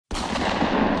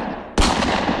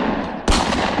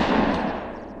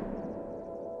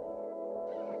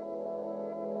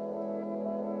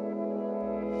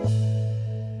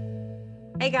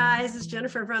Hey guys, it's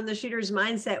Jennifer from the Shooter's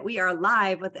Mindset. We are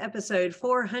live with episode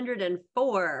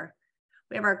 404.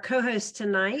 We have our co-host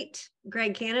tonight,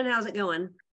 Greg Cannon. How's it going?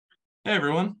 Hey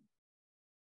everyone.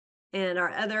 And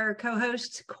our other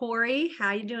co-host, Corey.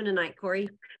 How you doing tonight, Corey?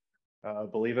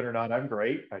 Believe it or not, I'm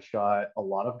great. I shot a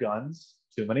lot of guns,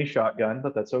 too many shotgun,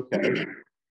 but that's okay.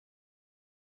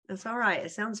 That's all right. It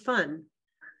sounds fun.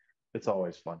 It's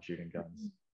always fun shooting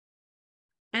guns.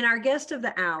 And our guest of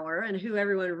the hour, and who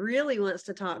everyone really wants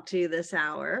to talk to this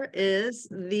hour, is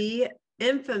the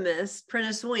infamous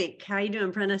Prentice Wink. How you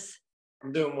doing, Prentice?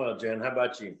 I'm doing well, Jen. How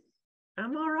about you?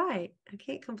 I'm all right. I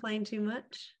can't complain too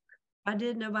much. If I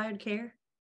did, nobody would care.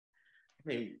 I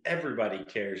mean, everybody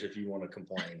cares if you want to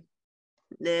complain.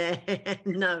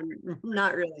 No,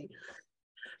 not really.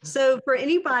 So for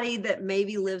anybody that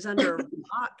maybe lives under a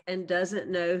rock and doesn't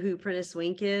know who Prentice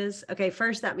Wink is, okay,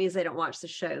 first that means they don't watch the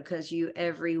show because you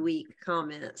every week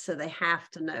comment, so they have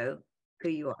to know who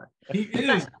you are. He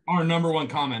is our number one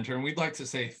commenter, and we'd like to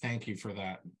say thank you for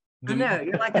that. I know,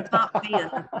 you're like a top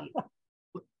fan.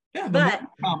 Yeah, the more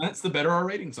comments, the better our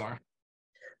ratings are.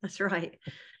 That's right.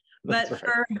 But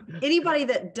for anybody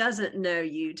that doesn't know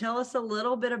you, tell us a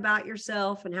little bit about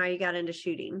yourself and how you got into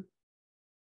shooting.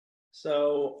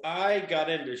 So I got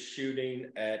into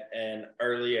shooting at an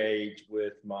early age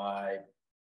with my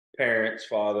parents,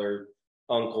 father,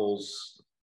 uncles,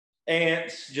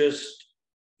 aunts, just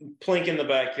plink in the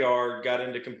backyard, got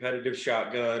into competitive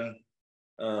shotgun,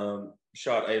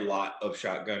 shot a lot of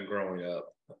shotgun growing up.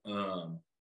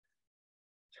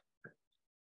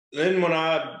 Then when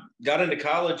I got into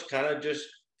college, kind of just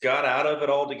got out of it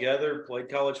altogether, played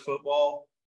college football,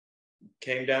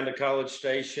 came down to College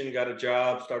Station, got a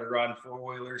job, started riding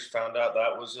four-wheelers, found out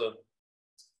that was a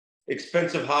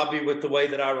expensive hobby with the way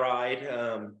that I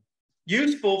ride.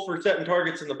 Useful for setting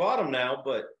targets in the bottom now,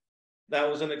 but that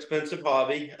was an expensive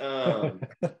hobby. Had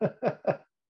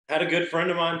a good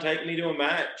friend of mine take me to a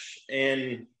match,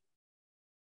 and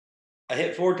I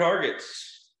hit 4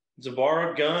 targets. It's a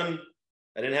borrowed gun.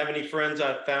 I didn't have any friends.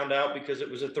 I found out because it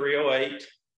was a 308,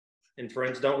 and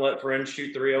friends don't let friends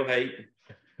shoot 308.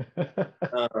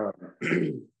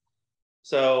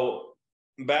 So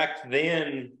back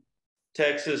then,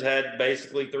 Texas had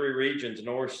basically 3 regions,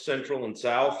 North, Central, and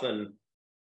South. And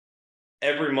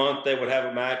every month they would have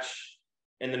a match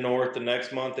in the North. The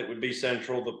next month it would be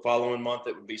Central. The following month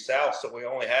it would be South. So we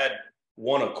only had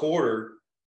one a quarter.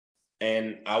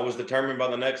 And I was determined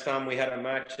by the next time we had a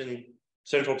match in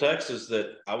Central Texas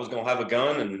that I was going to have a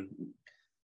gun and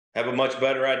have a much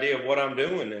better idea of what I'm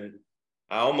doing. And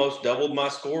I almost doubled my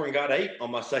score and got 8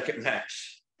 on my second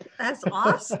match. That's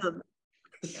awesome.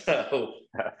 So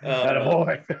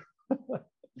boy.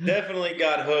 Definitely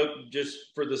got hooked just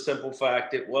for the simple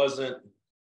fact it wasn't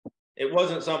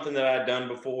something that I'd done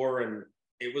before, and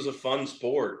it was a fun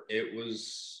sport. It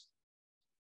was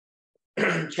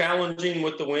challenging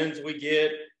with the winds we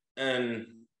get and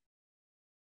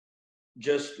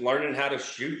just learning how to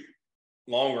shoot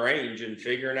long range and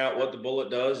figuring out what the bullet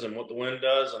does and what the wind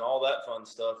does and all that fun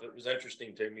stuff. It was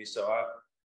interesting to me. So I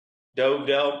dove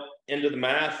into the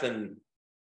math and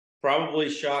probably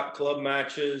shot club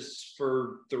matches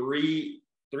for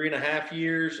 3.5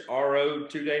 years, RO'd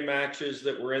 2-day matches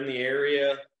that were in the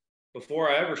area before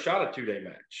I ever shot a 2-day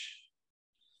match.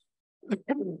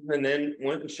 And then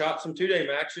went and shot some 2-day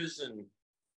matches and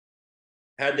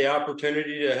had the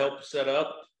opportunity to help set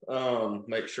up,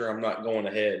 make sure I'm not going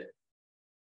ahead.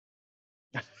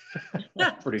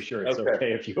 Pretty sure it's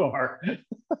okay if you are.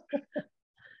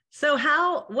 So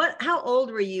how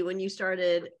old were you when you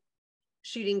started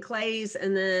shooting clays,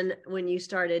 and then when you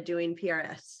started doing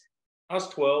PRS? I was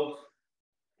 12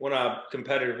 when I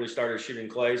competitively started shooting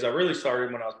clays. I really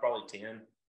started when I was probably 10,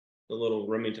 the little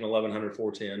Remington 1100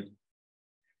 410.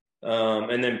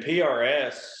 And then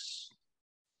PRS,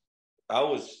 I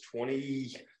was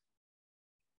 20,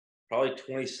 probably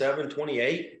 27,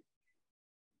 28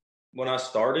 when I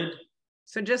started.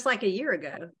 So just like a year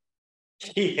ago.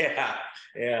 Yeah.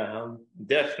 I'm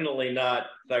definitely not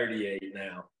 38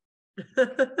 now.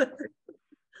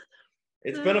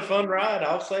 It's been a fun ride,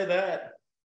 I'll say that.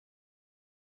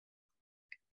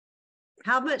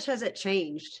 How much has it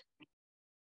changed?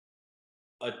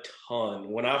 A ton.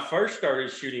 When I first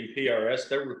started shooting PRS,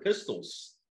 there were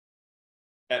pistols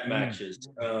at matches.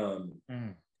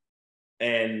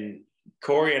 And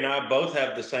Corey and I both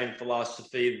have the same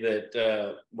philosophy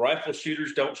that rifle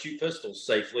shooters don't shoot pistols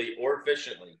safely or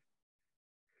efficiently.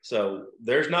 So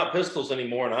there's not pistols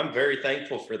anymore, and I'm very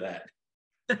thankful for that.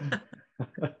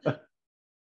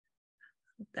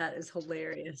 That is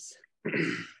hilarious.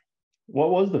 What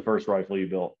was the first rifle you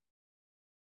built?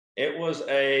 It was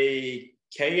a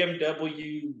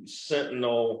KMW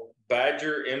Sentinel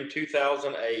Badger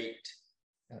M2008.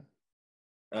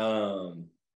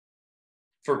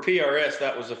 For PRS,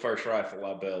 that was the first rifle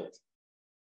I built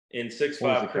in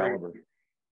 6.5 Creed.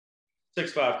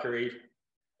 6.5 Creed.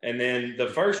 And then the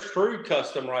first crude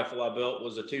custom rifle I built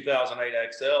was a 2008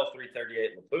 XL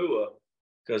 338 Lapua,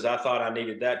 because I thought I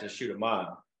needed that to shoot a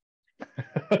mile.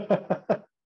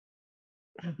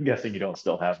 I'm guessing you don't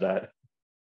still have that.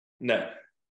 No.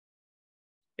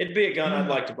 It'd be a gun I'd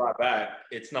like to buy back.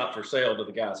 It's not for sale to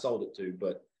the guy I sold it to,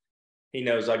 but he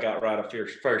knows I got right of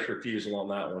first refusal on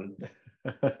that one.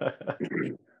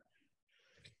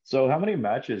 So how many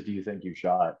matches do you think you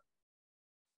shot?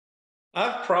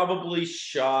 I've probably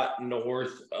shot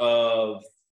north of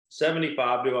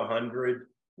 75 to 100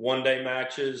 one-day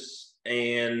matches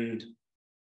and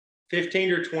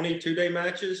 15 or 20 two-day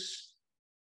matches.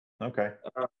 Okay.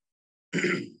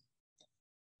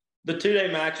 The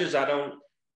two-day matches, I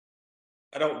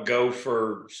don't go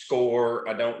for score.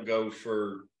 I don't go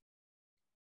for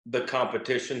the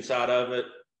competition side of it.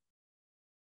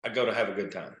 I go to have a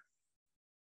good time.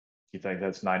 You think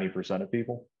that's 90% of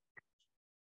people?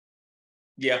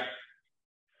 Yeah.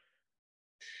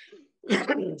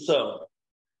 So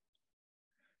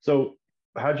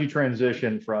how'd you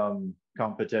transition from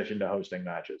competition to hosting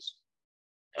matches?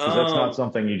 Because that's not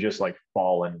something you just like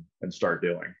fall in and start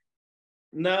doing.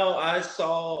 No, I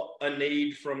saw a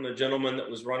need from the gentleman that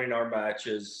was running our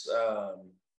matches.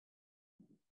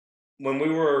 When we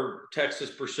were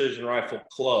Texas Precision Rifle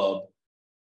Club,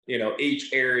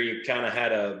 each area kind of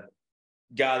had a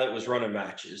guy that was running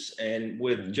matches, and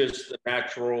with just the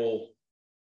natural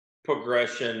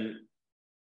progression,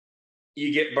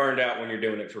 you get burned out when you're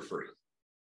doing it for free.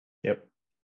 Yep.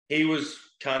 He was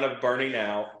kind of burning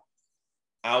out.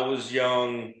 I was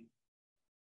young,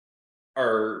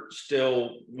 or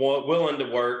still willing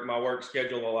to work. My work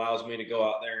schedule allows me to go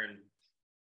out there and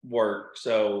work.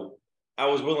 So I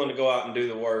was willing to go out and do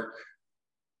the work.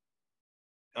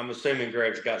 I'm assuming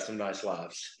Greg's got some nice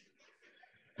lives.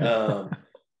 So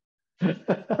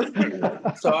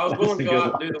I was willing to go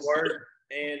out and do the work.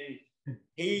 And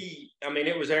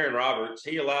it was Aaron Roberts.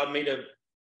 He allowed me to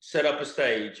set up a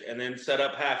stage and then set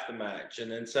up half the match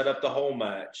and then set up the whole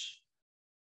match.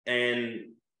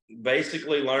 And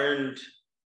basically learned,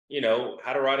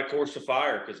 how to ride a course of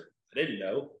fire, because I didn't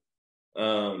know.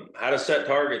 How to set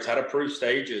targets, how to prove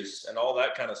stages, and all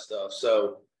that kind of stuff.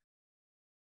 So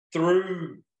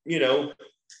through,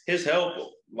 his help,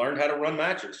 learned how to run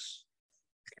matches.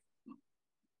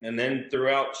 And then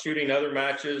throughout shooting other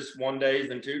matches, 1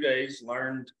 days and 2 days,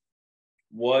 learned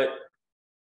what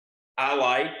I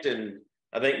liked. And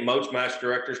I think most match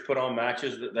directors put on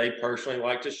matches that they personally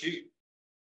like to shoot.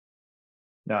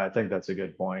 No, I think that's a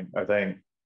good point. I think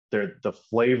the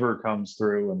flavor comes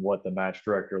through in what the match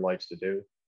director likes to do.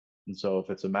 And so if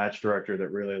it's a match director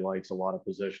that really likes a lot of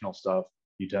positional stuff,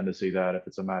 you tend to see that. If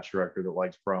it's a match director that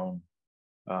likes prone,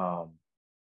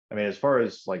 as far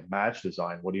as like match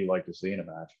design, what do you like to see in a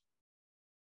match?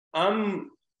 I'm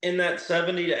in that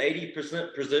 70 to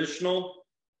 80% positional,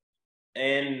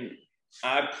 and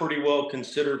I pretty well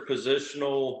consider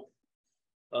positional.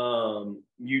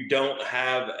 You don't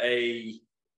have a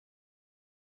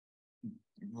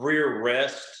rear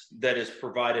rest that is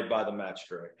provided by the match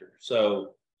director.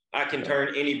 So I can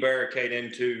turn any barricade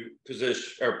into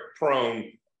position or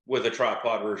prone with a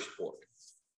tripod rear support.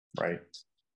 Right.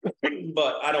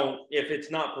 But I don't, if it's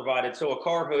not provided. So a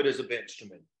car hood is a bench to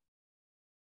me.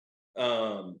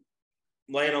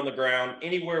 Laying on the ground,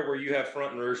 anywhere where you have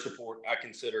front and rear support, I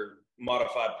consider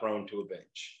modified prone to a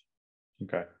bench.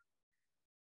 Okay.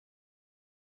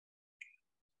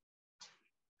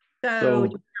 So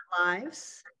do you have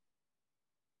lives?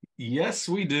 Yes,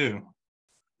 we do.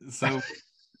 So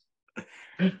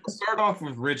we'll start off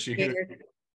with Richie,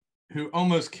 who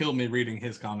almost killed me reading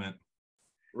his comment.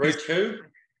 Rich who?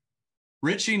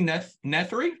 Richie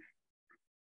Nethery.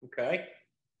 Okay.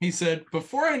 He said,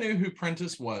 before I knew who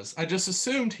Prentice was, I just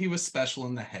assumed he was special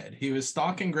in the head. He was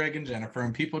stalking Greg and Jennifer,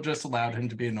 and people just allowed him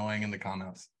to be annoying in the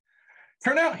comments.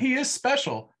 Turned out he is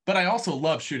special, but I also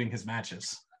love shooting his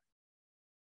matches.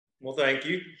 Well, thank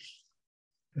you.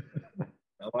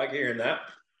 I like hearing that.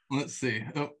 Let's see.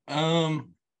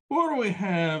 What do we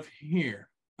have here?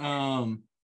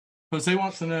 Jose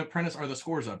wants to know, Prentice, are the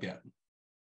scores up yet?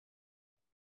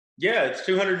 Yeah, it's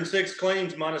 206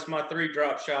 cleans minus my 3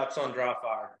 drop shots on dry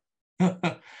fire.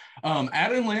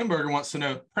 Adam Lamberger wants to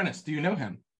know, Prentice, do you know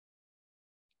him?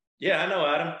 Yeah, I know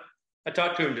Adam. I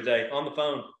talked to him today on the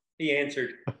phone. He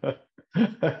answered.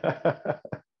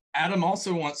 Adam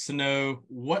also wants to know,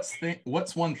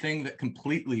 what's one thing that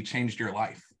completely changed your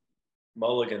life?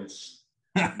 Mulligans.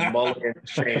 Mulligan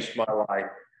changed my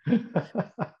life.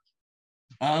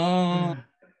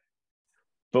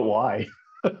 But why?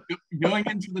 Going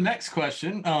into the next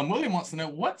question, William wants to know,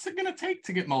 what's it going to take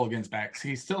to get Mulligan's back?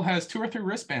 He still has 2 or 3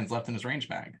 wristbands left in his range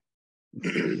bag.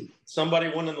 Somebody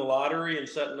winning the lottery and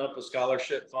setting up a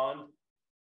scholarship fund.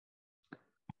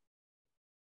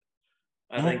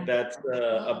 I think that's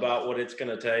about what it's going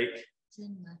to take.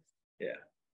 Yeah.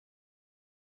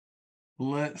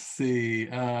 Let's see.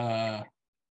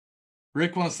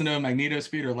 Rick wants to know magneto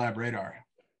speed or lab radar.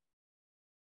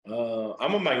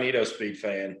 I'm a magneto speed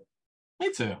fan.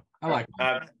 Me too. I like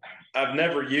it. I've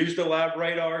never used a lab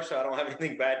radar, so I don't have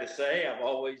anything bad to say. I've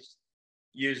always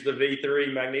used the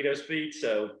V3 magneto speed,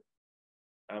 so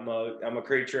I'm a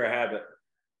creature of habit.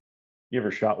 You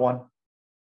ever shot one?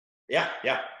 Yeah.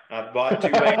 I've bought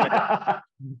 2 bayonets.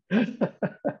 If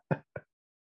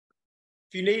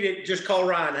you need it, just call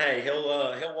Ryan Hay. He'll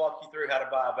walk you through how to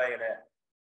buy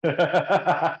a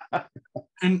bayonet.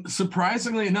 And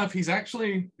surprisingly enough, he's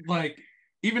actually like,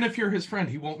 even if you're his friend,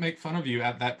 he won't make fun of you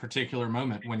at that particular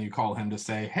moment when you call him to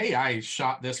say, hey, I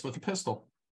shot this with a pistol.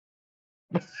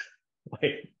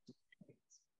 Wait.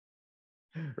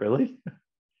 Really?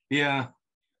 Yeah.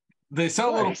 They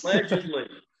sell nice. Allegedly.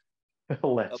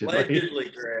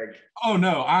 Allegedly, Greg. Oh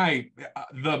no, I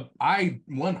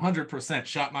 100%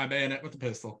 shot my bayonet with a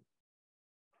pistol.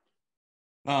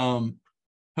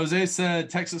 Jose said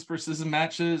Texas Precision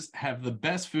matches have the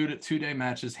best food at 2-day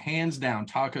matches, hands down.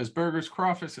 Tacos, burgers,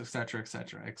 crawfish, etc.,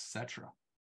 etc., etc.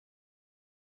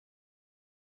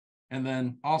 And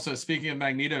then also, speaking of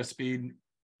magneto speed,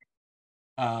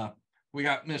 we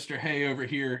got Mr. Hay over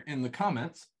here in the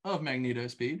comments of magneto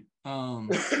speed. Oh,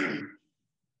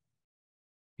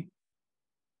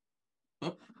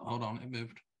 hold on,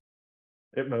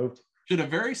 it moved. Should a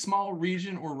very small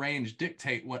region or range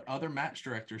dictate what other match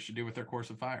directors should do with their course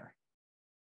of fire?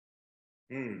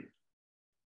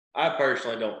 I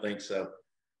personally don't think so.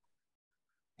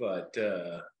 But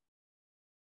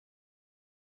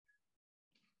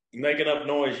you make enough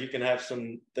noise, you can have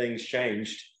some things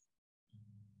changed.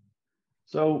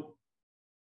 So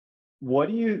what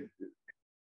do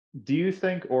you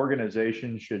think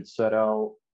organizations should set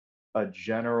out a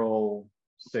general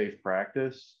safe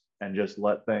practice and just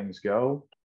let things go?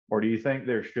 Or do you think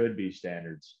there should be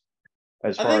standards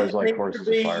as far as like courses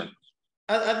of fire?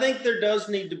 I think there does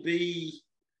need to be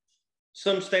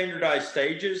some standardized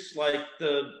stages, like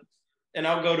and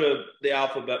I'll go to the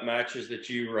alphabet matches that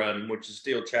you run, which is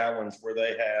Steel Challenge, where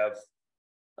they have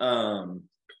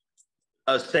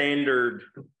a standard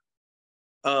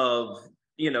of,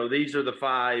 these are the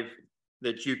 5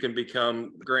 that you can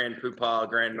become Grand Poobah,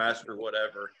 Grand Master,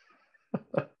 whatever.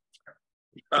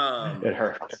 It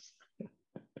hurts.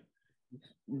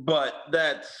 But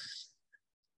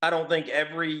I don't think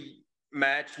every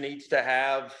match needs to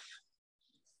have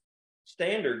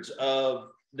standards of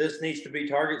this needs to be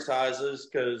target sizes,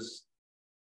 because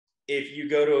if you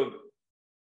go to,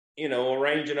 a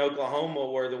range in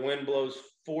Oklahoma where the wind blows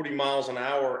 40 miles an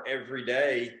hour every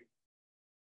day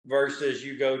versus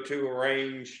you go to a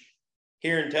range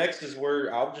here in Texas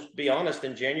where, I'll just be honest,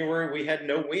 in January we had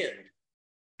no wind.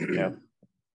 Yeah.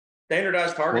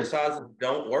 Standardized target sizes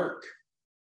don't work,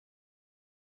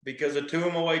 because a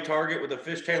 2 MOA target with a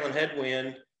fishtailing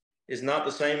headwind is not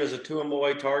the same as a 2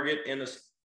 MOA target in a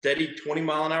steady 20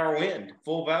 mile an hour wind,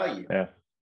 full value. Yeah.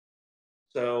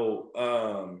 So,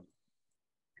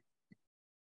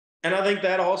 and I think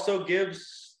that also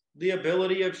gives the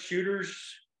ability of shooters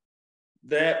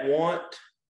that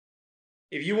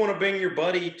if you want to bring your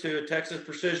buddy to a Texas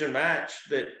Precision match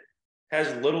that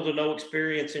has little to no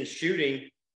experience in shooting,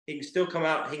 he can still come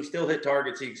out, he can still hit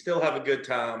targets, he can still have a good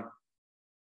time.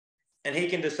 And he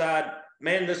can decide,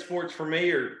 man, this sport's for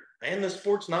me, or man, this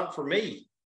sport's not for me.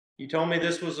 You told me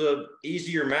this was a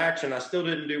easier match and I still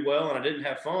didn't do well and I didn't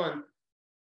have fun.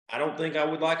 I don't think I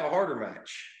would like a harder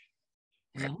match.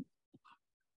 Mm-hmm.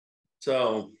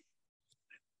 So,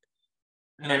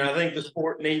 and I think the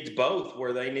sport needs both,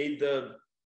 where they need the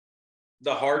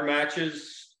hard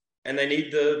matches and they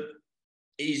need the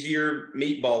easier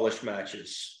meatballish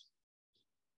matches.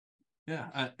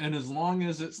 Yeah, and as long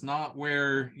as it's not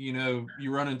where, you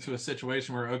run into a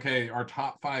situation where, okay, our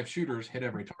top 5 shooters hit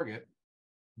every target,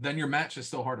 then your match is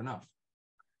still hard enough.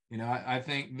 I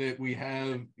think that we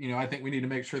have, I think we need to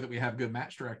make sure that we have good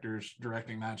match directors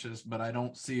directing matches, but I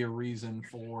don't see a reason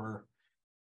for,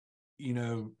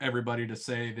 everybody to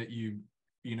say that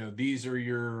these are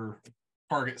your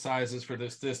target sizes for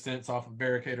this distance off of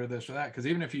barricade or this or that. Because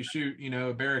even if you shoot,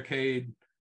 a barricade,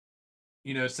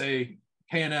 say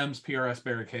K&M's PRS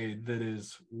barricade that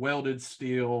is welded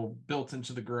steel built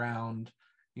into the ground,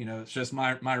 You know, it's just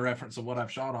my reference of what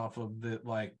I've shot off of that,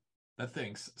 like, that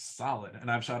thing's solid.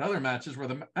 And I've shot other matches where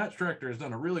the match director has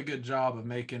done a really good job of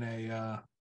making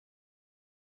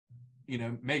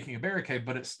making a barricade,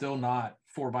 but it's still not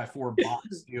 4x4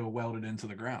 box steel welded into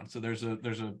the ground. So there's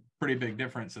a pretty big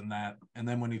difference in that. And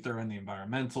then when you throw in the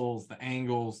environmentals, the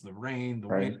angles, the rain, the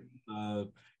Right.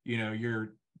 wind,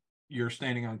 you're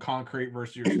standing on concrete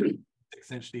versus your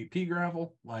 6-inch deep pea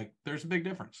gravel, like there's a big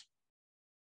difference.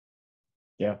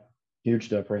 Yeah, huge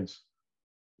difference.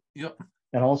 Yep.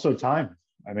 And also time.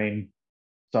 I mean,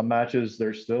 some matches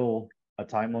there's still a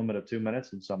time limit of 2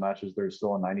 minutes, and some matches there's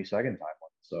still a 90-second time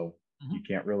limit. So you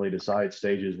can't really decide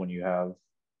stages when you have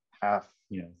half,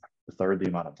 a third the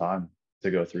amount of time to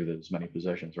go through as many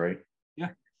positions, right? Yeah.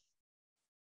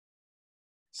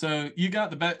 So you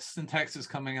got the Best in Texas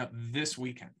coming up this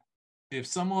weekend. If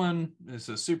someone is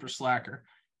a super slacker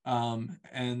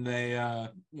and they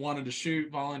wanted to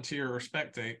shoot, volunteer, or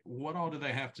spectate, what all do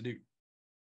they have to do?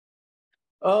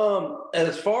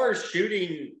 As far as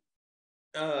shooting,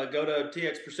 go to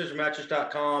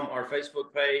txprecisionmatches.com, our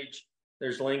Facebook page.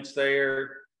 There's links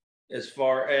there. As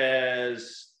far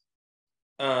as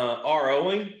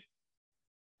ROing,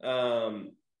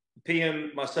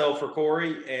 PM myself or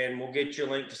Corey, and we'll get you a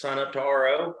link to sign up to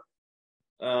RO.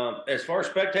 As far as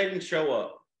spectating, show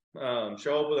up.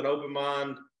 Show up with an open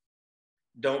mind.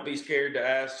 Don't be scared to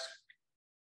ask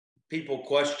people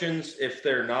questions if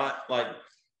they're not like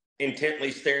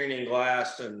intently staring in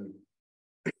glass, and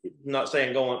I'm not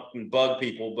saying go up and bug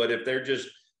people, but if they're just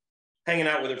hanging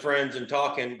out with their friends and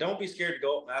talking, don't be scared to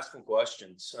go up and ask them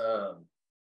questions.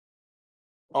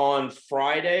 On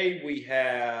Friday, we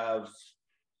have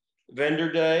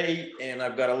vendor day, and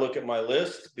I've got to look at my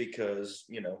list because,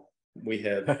 we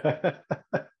have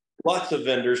lots of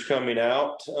vendors coming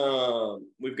out.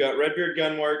 We've got Redbeard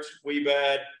Gunworks,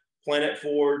 Weebad, Planet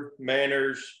Ford,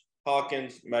 Manners,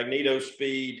 Hawkins, Magneto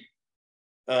Speed,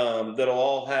 that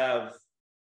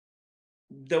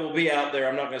will be out there.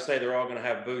 I'm not going to say they're all going to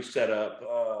have booths set up.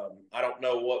 I don't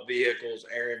know what vehicles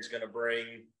Aaron's going to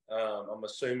bring. I'm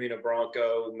assuming a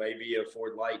Bronco, maybe a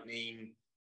Ford Lightning,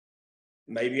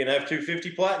 maybe an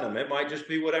F-250 Platinum. It might just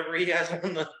be whatever he has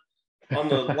on the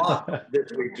lot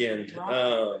this weekend.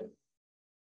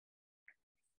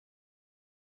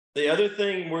 The other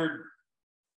thing we're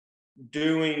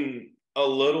doing a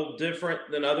little different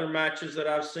than other matches that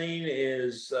I've seen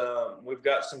is we've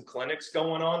got some clinics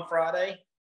going on Friday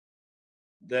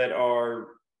that are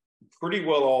pretty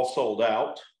well all sold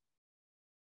out.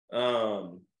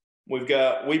 We've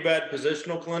got Weebad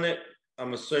Positional Clinic.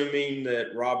 I'm assuming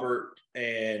that Robert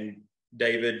and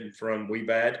David from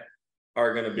Weebad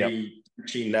are going to be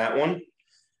teaching that one.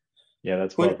 Yeah,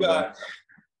 that's We've got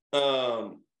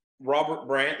Robert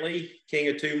Brantley, King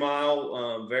of 2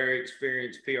 Mile, very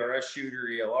experienced PRS shooter,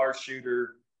 ELR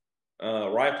shooter,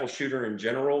 rifle shooter in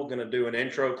general, going to do an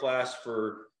intro class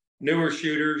for newer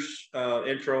shooters,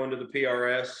 intro into the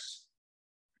PRS.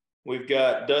 We've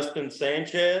got Dustin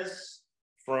Sanchez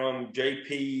from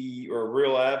JP or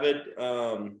Real Avid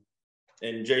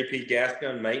and JP Gas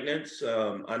Gun Maintenance.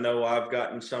 I know I've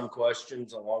gotten some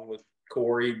questions along with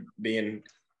Corey being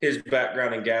his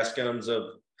background in gas guns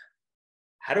of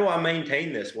how do I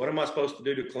maintain this? What am I supposed to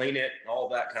do to clean it? All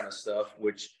that kind of stuff,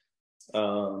 which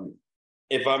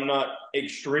if I'm not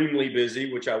extremely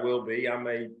busy, which I will be, I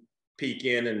may peek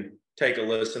in and take a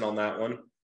listen on that one.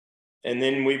 And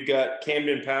then we've got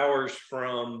Camden Powers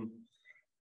from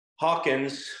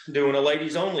Hawkins doing a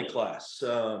ladies only class.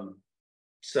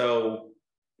 So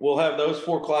we'll have those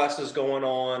 4 classes going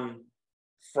on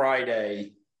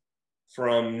Friday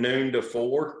from noon to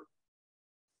 4,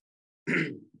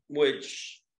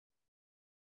 which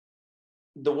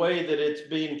the way that it's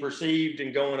being perceived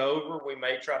and going over, we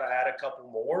may try to add a couple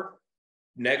more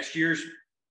next year's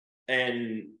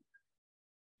and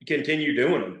continue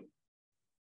doing them.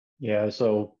 Yeah,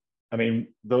 so I mean,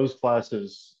 those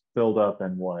classes filled up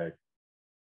in what,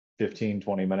 15,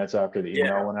 20 minutes after the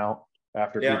email went out,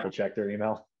 after people checked their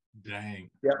email. Dang.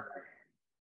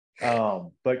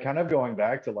 But kind of going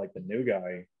back to like the new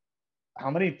guy, how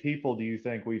many people do you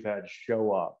think we've had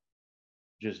show up,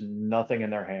 just nothing in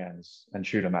their hands, and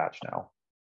shoot a match now?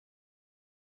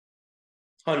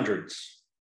 Hundreds.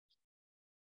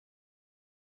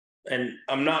 And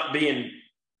I'm not being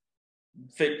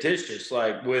fictitious.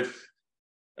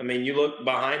 You look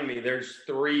behind me, there's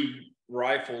 3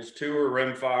 rifles, 2 are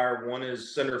rimfire, 1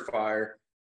 is center fire.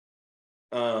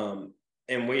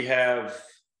 And we have,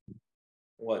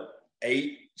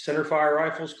 8 center fire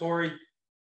rifles, Corey?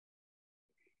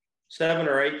 7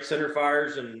 or 8 center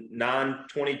fires and 9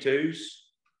 22s.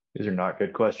 These are not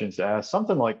good questions to ask.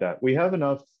 Something like that. We have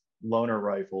enough loaner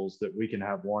rifles that we can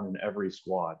have one in every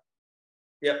squad.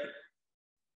 Yep.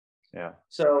 Yeah.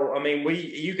 So, I mean,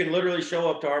 you can literally show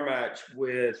up to our match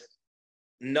with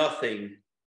nothing,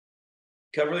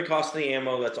 cover the cost of the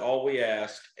ammo. That's all we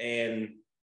ask. And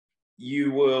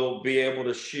you will be able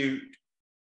to shoot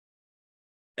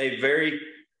a very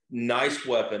nice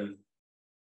weapon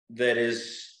that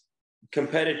is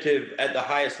competitive at the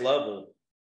highest level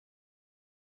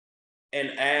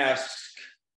and ask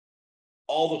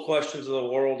all the questions of the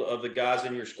world of the guys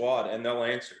in your squad, and they'll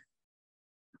answer.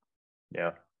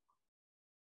 Yeah.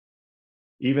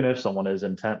 Even if someone is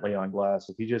intently on glass,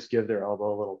 if you just give their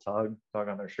elbow a little tug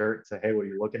on their shirt, say, hey, what are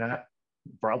you looking at?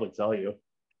 They'll probably tell you.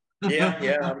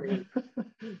 Yeah. I mean,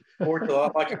 sports a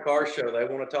lot like a car show. They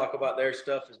want to talk about their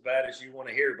stuff as bad as you want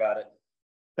to hear about it.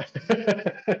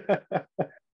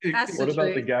 That's What the about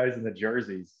the truth. guys in the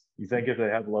jerseys? You think if they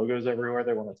have logos everywhere,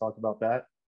 they want to talk about that?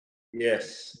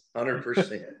 Yes,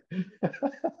 100%.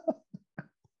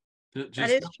 That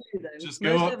is true, though. Just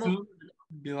go up to them,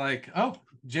 be like, oh,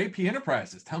 JP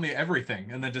Enterprises, tell me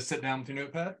everything. And then just sit down with your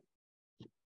notepad.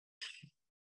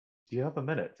 Do you have a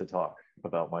minute to talk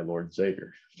about my Lord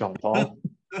Savior, John Paul?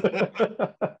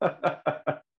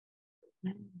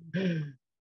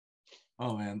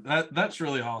 Oh man, that's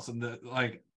really awesome. That,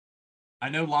 like, I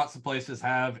know lots of places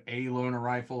have a loaner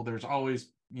rifle. There's always,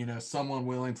 someone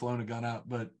willing to loan a gun out,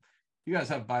 but you guys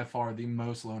have by far the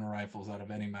most loaner rifles out of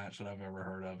any match that I've ever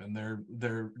heard of. And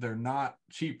they're not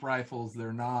cheap rifles.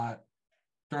 They're not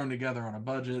thrown together on a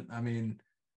budget. I mean,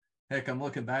 heck, I'm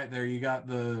looking back there. You got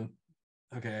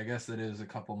okay, I guess it is a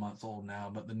couple months old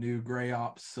now, but the new Gray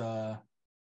Ops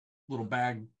little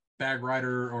bag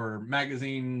rider or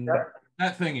magazine,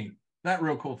 that thingy, that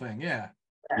real cool thing. Yeah.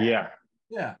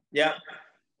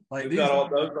 Like we've got all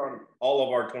those on all of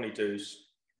our 22s.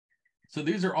 So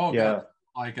these are all guns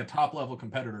like a top level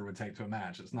competitor would take to a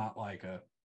match. It's not like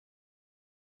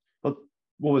what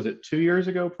was it, 2 years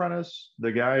ago, Prentice?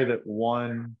 The guy that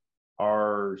won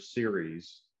our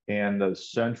series and the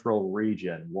Central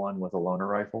region won with a loaner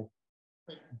rifle.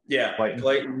 Yeah,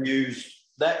 Clayton used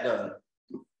that gun.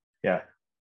 Yeah.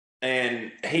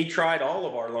 And he tried all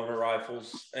of our loaner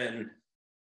rifles and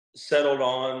settled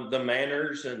on the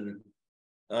Manners. And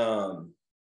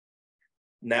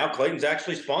now Clayton's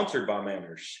actually sponsored by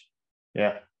Manners.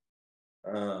 Yeah.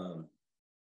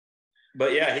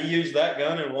 But yeah, he used that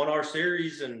gun and won our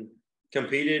series and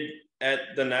competed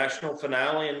at the national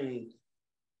finale. And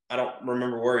I don't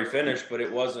remember where he finished, but it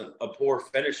wasn't a poor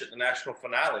finish at the national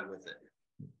finale with it.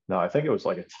 No, I think it was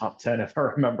like a top 10 if I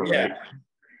remember right.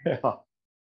 Yeah.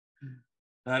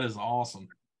 That is awesome.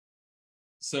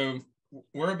 So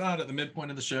we're about at the midpoint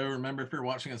of the show. Remember, if you're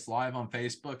watching us live on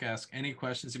Facebook, ask any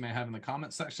questions you may have in the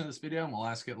comment section of this video, and we'll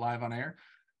ask it live on air.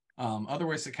 Other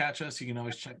ways to catch us, you can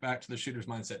always check back to the Shooter's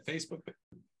Mindset Facebook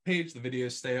page. The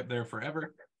videos stay up there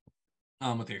forever,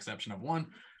 with the exception of one.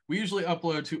 We usually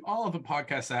upload to all of the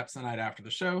podcast apps the night after the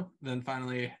show. Then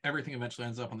finally, everything eventually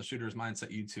ends up on the Shooter's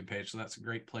Mindset YouTube page. So that's a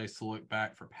great place to look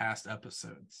back for past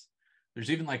episodes.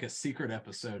 There's even like a secret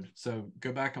episode. So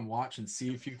go back and watch and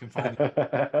see if you can find it.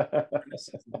 Is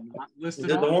it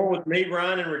the one with me,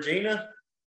 Ryan, and Regina?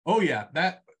 Oh yeah,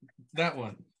 that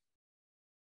one.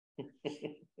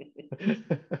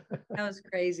 That was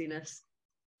craziness.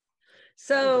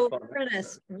 So,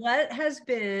 Prentice, what has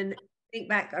been, think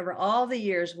back over all the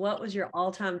years, what was your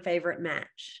all-time favorite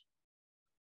match?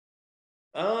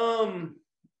 All-time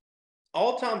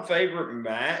favorite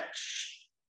match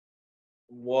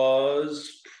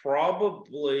was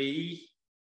probably,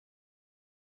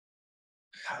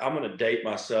 I'm going to date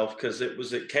myself because it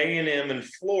was at K&M in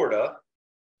Florida,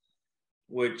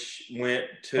 which went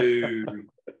to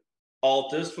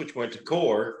Altus, which went to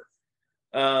Core.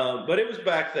 But it was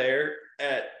back there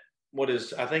at what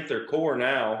is, I think they're Core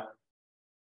now.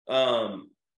 And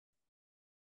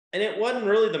it wasn't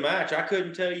really the match. I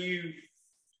couldn't tell you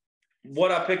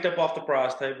what I picked up off the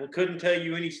prize table. Couldn't tell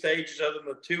you any stages other than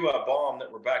the two I bombed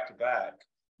that were back to back.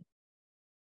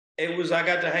 It was, I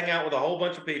got to hang out with a whole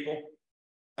bunch of people.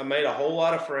 I made a whole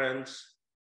lot of friends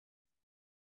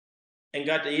and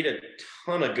got to eat a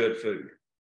ton of good food.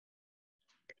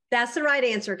 That's the right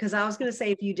answer, because I was going to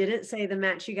say, if you didn't say the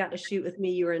match you got to shoot with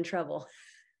me, you were in trouble.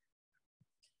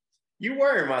 You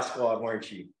were in my squad,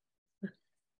 weren't you?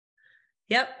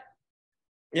 Yep.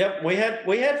 Yep, we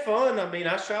had fun. I mean,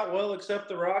 I shot well except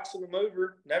the rocks and the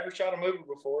mover. Never shot a mover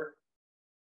before.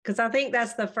 Because I think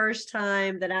that's the first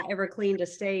time that I ever cleaned a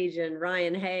stage, and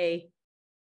Ryan Hay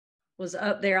was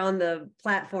up there on the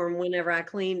platform whenever I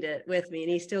cleaned it with me,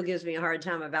 and he still gives me a hard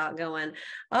time about going,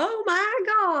 oh my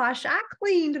gosh, I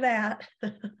cleaned that.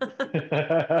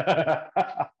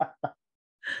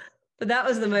 But that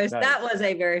was Nice. that was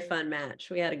a very fun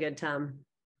match. We had a good time.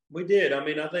 We did. I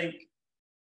mean, I think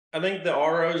the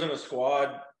ROs in a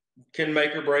squad can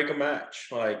make or break a match.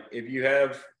 Like if you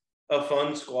have a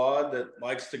fun squad that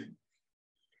likes the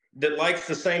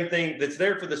same thing, that's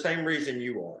there for the same reason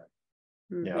you are.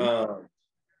 Yeah.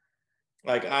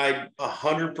 Like I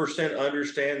 100%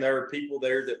 understand there are people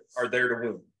there that are there to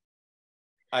win.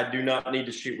 I do not need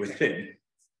to shoot with them.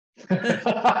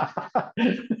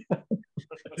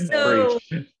 So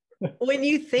when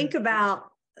you think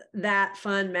about that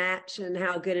fun match and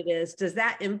how good it is, does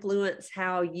that influence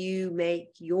how you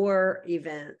make your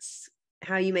events,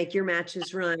 how you make your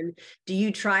matches run? Do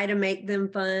you try to make them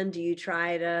fun? Do you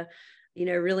try to,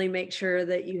 really make sure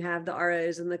that you have the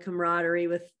ROs and the camaraderie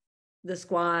with the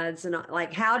squads, and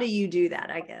like, how do you do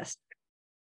that, I guess?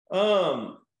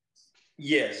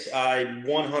 Yes, I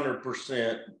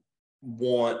 100%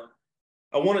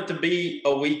 want it to be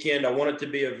a weekend. I want it to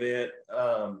be an event.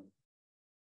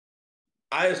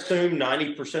 I assume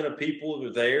 90% of people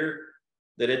are there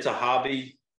that it's a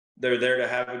hobby. They're there to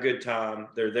have a good time.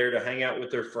 They're there to hang out with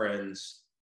their friends.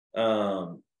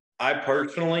 I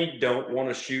personally don't want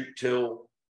to shoot till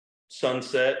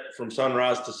sunset, from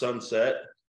sunrise to sunset.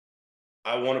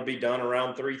 I want to be done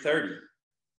around 3:30.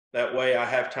 That way I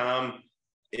have time.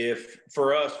 If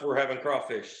for us, we're having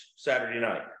crawfish Saturday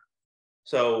night.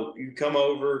 So you come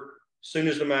over as soon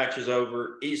as the match is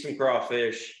over, eat some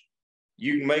crawfish.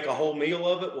 You can make a whole meal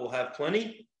of it. We'll have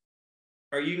plenty.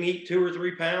 Or you can eat 2 or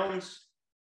 3 pounds,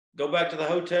 go back to the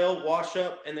hotel, wash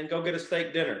up, and then go get a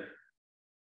steak dinner.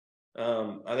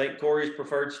 I think Corey's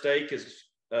preferred steak is,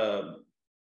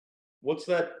 what's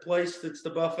that place that's the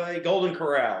buffet? Golden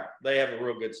Corral. They have a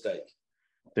real good steak.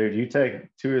 Dude, you take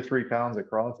 2 or 3 pounds of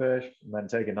crawfish and then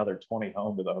take another 20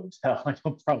 home to the hotel, and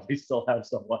you'll probably still have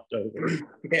some left over.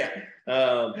 Yeah.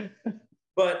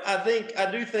 But I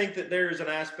do think that there's an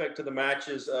aspect to the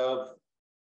matches of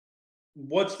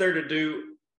what's there to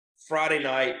do Friday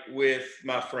night with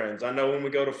my friends. I know when we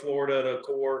go to Florida to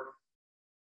Core,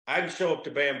 I can show up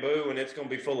to Bamboo and it's going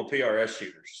to be full of PRS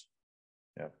shooters.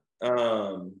 Yeah.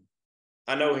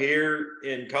 I know here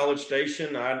in College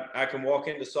Station, I can walk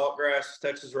into Saltgrass,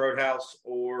 Texas Roadhouse,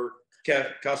 or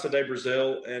Casa de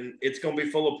Brazil, and it's going to be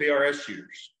full of PRS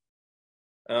shooters.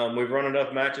 We've run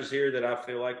enough matches here that I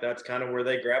feel like that's kind of where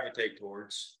they gravitate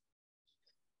towards.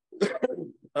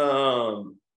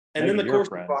 And then the course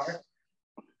of fire.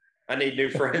 I need new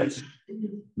friends.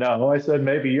 No, I said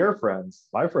maybe your friends.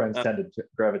 My friends tend to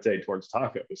gravitate towards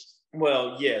tacos.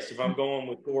 Well, yes. If I'm going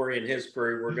with Corey and his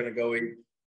crew, we're going to go eat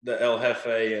the El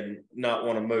Jefe and not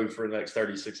want to move for the next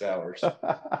 36 hours.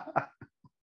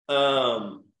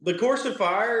 The course of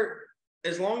fire,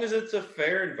 as long as it's a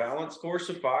fair and balanced course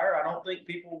of fire, I don't think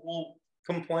people will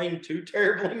complain too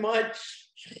terribly much.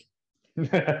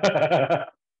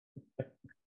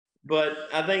 But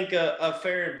I think a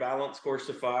fair and balanced course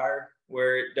of fire,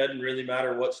 where it doesn't really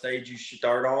matter what stage you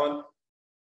start on,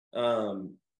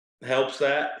 helps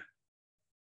that.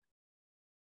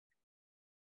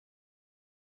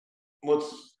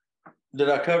 Did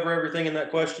I cover everything in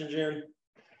that question, Jen?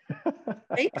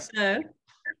 I think so.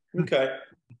 Okay.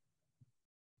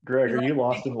 Greg, are you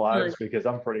lost in lives? Because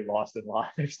I'm pretty lost in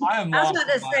lives. I was about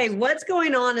to say, what's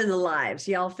going on in the lives?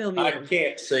 Y'all fill me in. I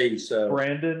can't see, so.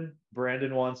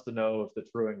 Brandon wants to know if the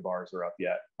truing bars are up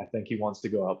yet. I think he wants to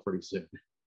go out pretty soon.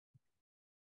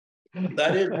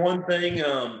 That is one thing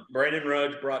Brandon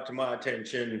Rudge brought to my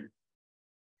attention,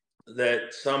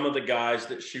 that some of the guys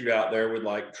that shoot out there would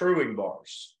like truing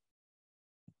bars.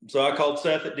 So I called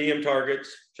Seth at DM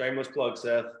Targets, shameless plug,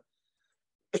 Seth,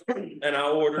 and I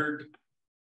ordered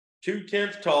 2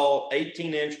 10th tall,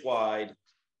 18-inch wide,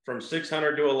 from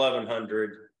 600 to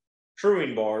 1100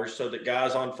 truing bars, so that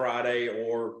guys on Friday,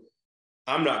 or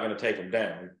I'm not going to take them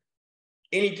down,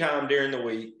 anytime during the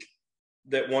week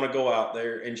that want to go out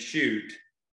there and shoot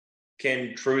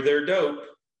can true their dope.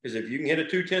 Because if you can hit a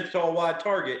 2 10th tall wide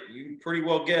target, you can pretty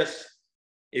well guess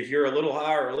if you're a little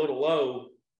high or a little low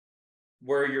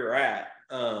where you're at.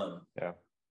 Yeah.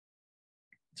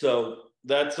 So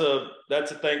that's a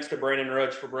thanks to Brandon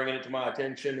Rudge for bringing it to my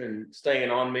attention and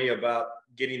staying on me about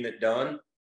getting it done.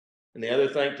 And the other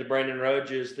thank to Brandon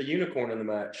Rudge is the unicorn in the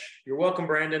match. You're welcome,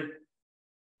 Brandon.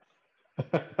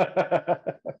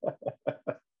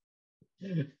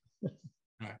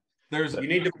 You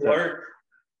need to flirt.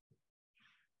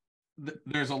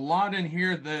 There's a lot in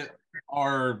here that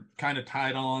are kind of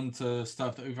tied on to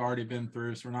stuff that we've already been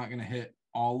through, so we're not going to hit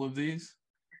all of these.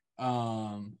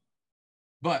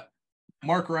 But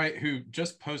Mark Wright, who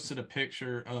just posted a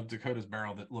picture of Dakota's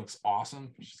barrel that looks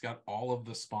awesome. She's got all of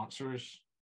the sponsors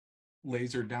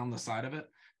lasered down the side of it.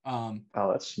 Oh,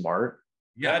 that's smart.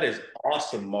 Yeah, that is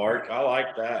awesome, Mark. I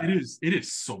like that. It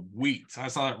is sweet. I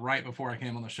saw it right before I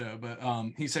came on the show. But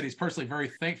he said he's personally very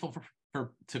thankful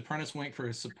to Prentice Wink for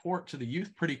his support to the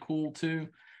youth. Pretty cool too.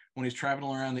 When he's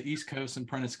traveling around the East Coast and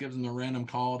Prentice gives him a random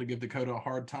call to give Dakota a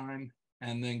hard time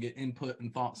and then get input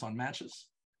and thoughts on matches.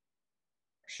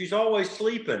 She's always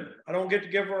sleeping. I don't get to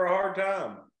give her a hard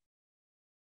time.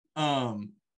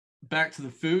 Back to the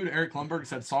food. Eric Lundberg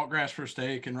said saltgrass for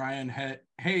steak, and Ryan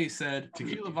Hay said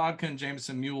tequila, vodka, and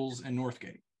Jameson mules in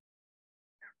Northgate.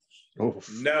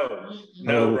 Oof. No,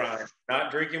 Oof. Ryan.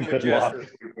 Not drinking with Good Jess luck.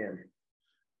 this weekend.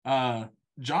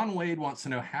 John Wade wants to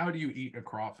know, how do you eat a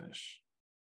crawfish?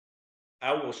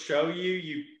 I will show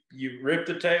you. You rip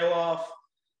the tail off.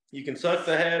 You can suck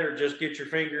the head or just get your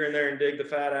finger in there and dig the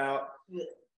fat out.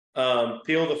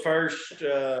 Peel the first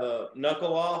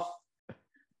knuckle off.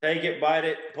 Take it, bite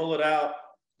it, pull it out,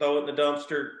 throw it in the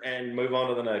dumpster, and move on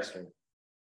to the next one.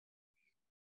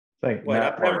 Wait,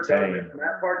 Matt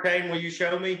Partain, will you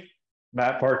show me?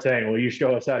 Matt Partain, will you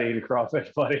show us how to eat a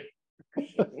crawfish, buddy? I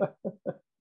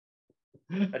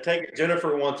take it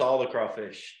Jennifer wants all the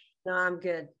crawfish. No, I'm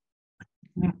good.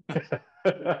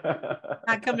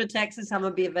 I come to Texas, I'm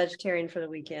gonna be a vegetarian for the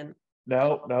weekend.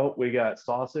 No, we got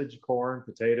sausage, corn,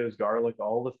 potatoes, garlic,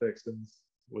 all the fixings.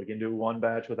 We can do one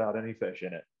batch without any fish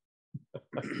in it.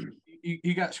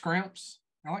 You got scramps?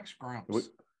 I like scramps.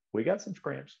 We got some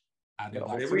scramps. I do.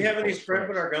 Like Did we have any shrimp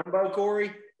in our gumbo,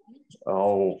 Corey?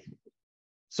 Oh,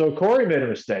 so Corey made a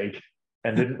mistake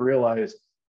and didn't realize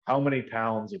how many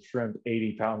pounds of shrimp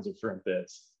 80 pounds of shrimp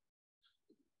is.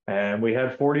 And we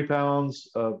had 40 pounds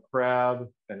of crab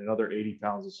and another 80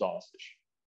 pounds of sausage.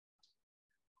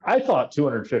 I thought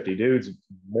 250 dudes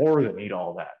more than eat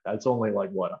all that. That's only like,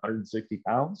 what, 160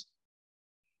 pounds?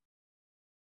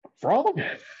 Wrong.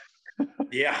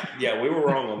 Yeah, we were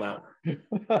wrong on that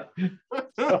one.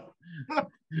 So,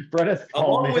 Prentice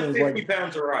along with 50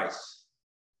 pounds of rice.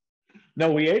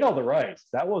 No, we ate all the rice.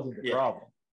 That wasn't the problem.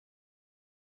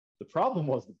 The problem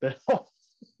was the bill.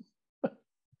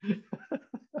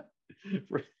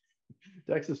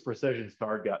 Texas Precision's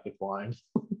card got declined.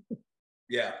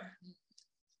 Yeah.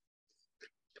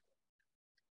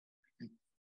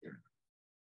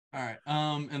 All right.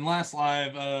 And last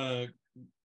live,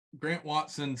 Grant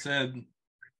Watson said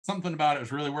something about it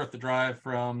was really worth the drive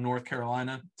from North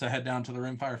Carolina to head down to the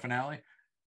Rimfire finale.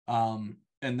 And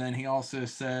then he also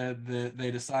said that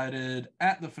they decided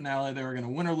at the finale they were going to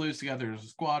win or lose together as a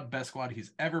squad, best squad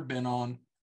he's ever been on.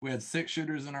 We had 6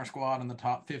 shooters in our squad in the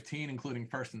top 15, including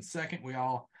first and second. We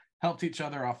all helped each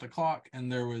other off the clock,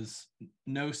 and there was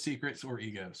no secrets or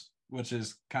egos, which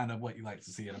is kind of what you like to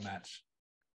see in a match.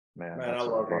 Man, I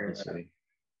love hearing that.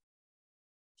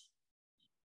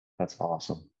 That's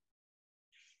awesome.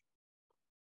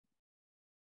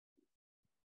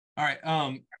 All right.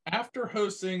 After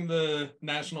hosting the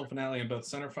national finale in both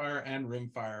Centerfire and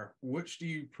Rimfire, which do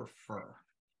you prefer?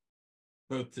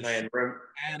 Both to shoot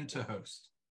and to host.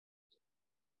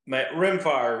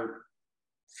 Rimfire,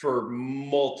 for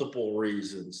multiple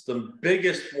reasons. The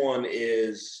biggest one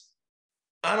is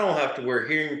I don't have to wear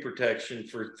hearing protection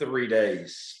for 3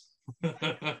 days.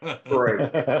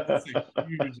 Great.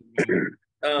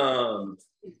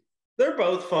 They're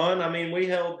both fun. I mean, we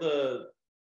held the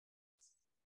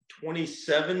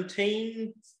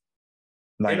 2017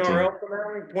 NRL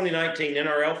finale, 2019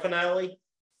 NRL finale.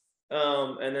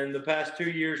 And then the past 2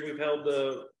 years, we've held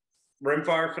the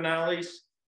Rimfire finales.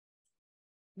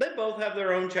 They both have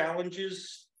their own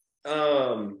challenges.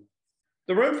 The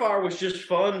Rimfire was just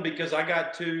fun because I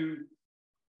got to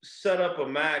set up a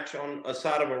match on a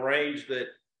side of a range that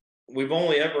we've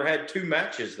only ever had 2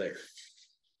 matches there.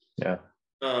 Yeah.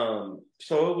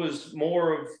 So it was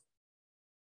more of,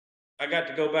 I got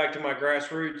to go back to my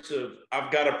grassroots of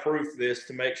I've got to proof this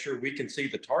to make sure we can see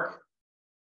the target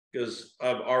because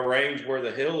of our range where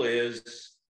the hill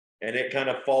is and it kind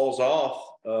of falls off.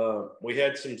 We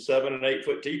had some 7 and 8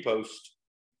 foot T-post,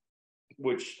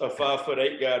 which a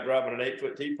 5'8" guy driving an 8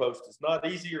 foot T-post is not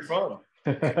easy or fun.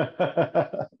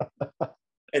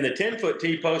 And the 10 foot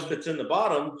T-post that's in the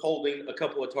bottom holding a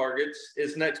couple of targets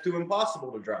is next to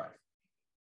impossible to drive.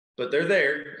 But they're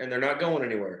there and they're not going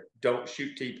anywhere. Don't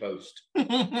shoot T-post.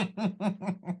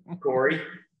 Corey?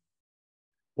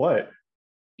 What?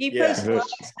 T-post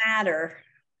lives matter.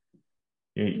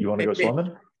 You want to go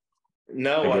swimming?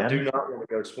 No, again? I do not want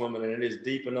to go swimming, and it is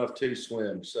deep enough to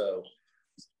swim. So,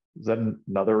 is that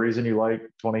another reason you like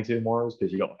 22 Moros?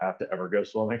 Because you don't have to ever go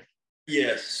swimming?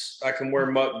 Yes, I can wear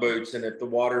muck boots, and if the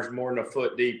water's more than a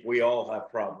foot deep, we all have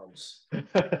problems.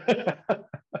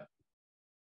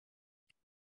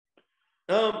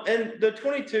 And the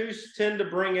 22s tend to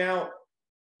bring out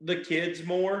the kids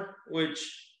more, which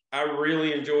I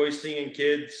really enjoy seeing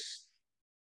kids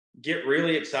get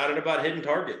really excited about hitting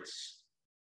targets.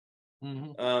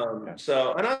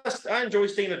 So, and I enjoy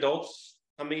seeing adults.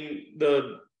 I mean,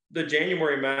 the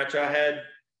January match, I had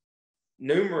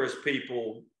numerous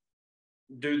people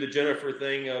do the Jennifer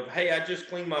thing of, hey, I just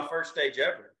cleaned my first stage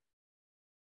ever.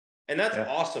 And that's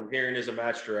awesome hearing as a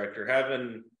match director,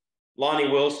 having Lonnie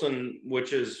Wilson,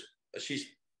 she's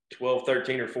 12,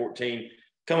 13 or 14,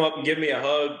 come up and give me a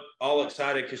hug, all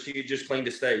excited because she had just cleaned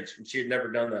a stage and she had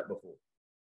never done that before.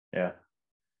 Yeah.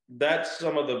 That's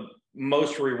some of the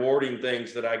most rewarding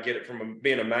things that I get from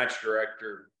being a match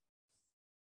director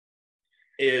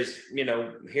is,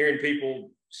 hearing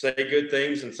people say good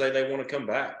things and say they want to come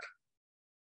back.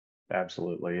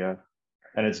 Absolutely. Yeah.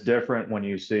 And it's different when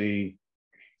you see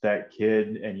that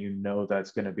kid and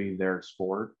that's going to be their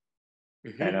sport.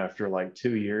 Mm-hmm. And after like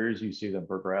 2 years, you see them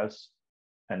progress.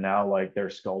 And now like they're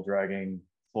skull dragging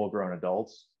full grown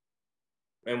adults.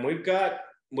 And we've got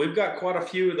quite a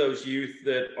few of those youth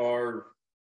that are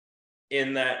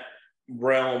in that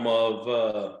realm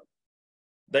of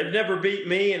they've never beat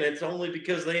me, and it's only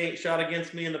because they ain't shot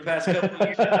against me in the past couple of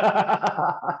years.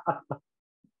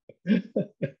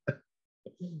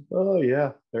 Oh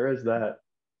yeah, there is that.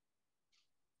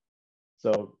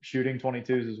 So shooting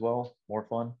 22s as well, more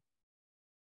fun.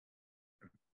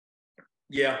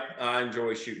 Yeah, I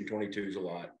enjoy shooting 22s a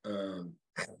lot.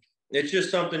 It's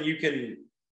just something you can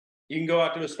go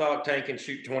out to a stock tank and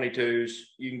shoot 22s.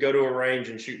 You can go to a range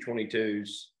and shoot 22s.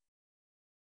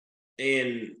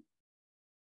 And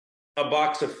a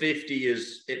box of 50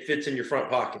 it fits in your front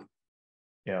pocket.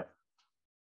 Yeah.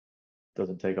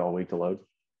 Doesn't take all week to load.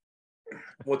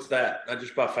 What's that? I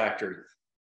just buy factory.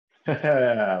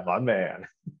 My man.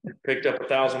 Picked up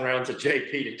 1,000 rounds of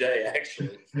JP today,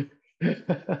 actually.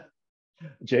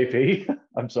 JP?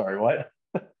 I'm sorry, what?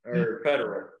 Or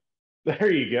Federal.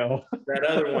 There you go. That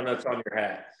other one that's on your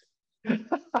hat.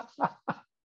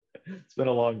 It's been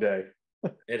a long day.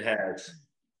 It has.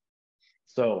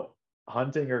 So,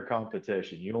 hunting or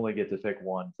competition? You only get to pick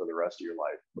one for the rest of your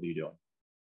life. What are you doing?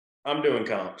 I'm doing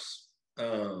comps.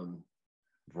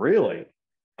 Really?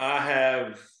 I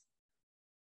have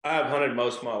hunted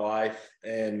most of my life,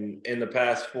 and in the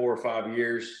past 4 or 5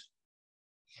 years,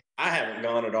 I haven't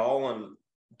gone at all. And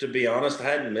to be honest, I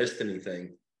hadn't missed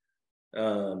anything.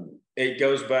 It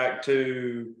goes back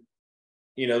to,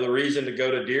 the reason to go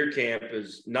to deer camp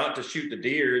is not to shoot the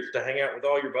deer, it's to hang out with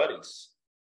all your buddies.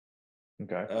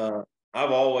 Okay.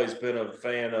 I've always been a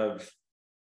fan of,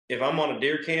 if I'm on a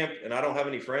deer camp and I don't have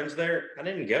any friends there, I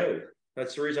didn't go.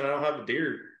 That's the reason I don't have a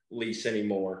deer lease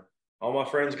anymore. All my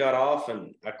friends got off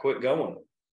and I quit going.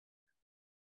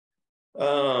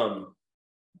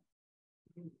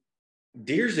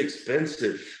 Deer's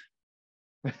expensive.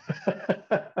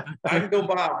 I can go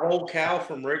buy a whole cow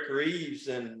from Rick Reeves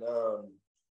and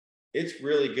it's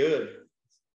really good.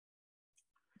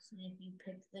 If you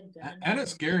pick the gun, and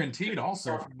it's guaranteed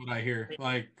also from what I hear.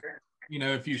 Like,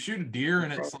 if you shoot a deer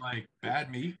and it's like bad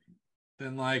meat,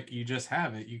 then like you just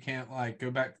have it. You can't like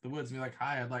go back to the woods and be like,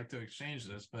 hi, I'd like to exchange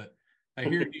this. But I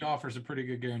hear he offers a pretty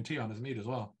good guarantee on his meat as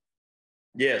well.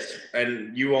 Yes,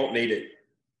 and you won't need it.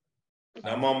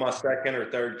 I'm on my second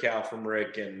or third cow from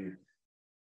Rick, and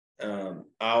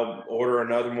I'll order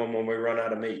another one when we run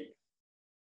out of meat.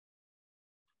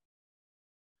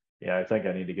 Yeah, I think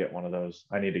I need to get one of those.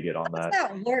 I need to get on that. How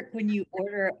does that work when you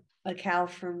order a cow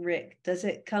from Rick? Does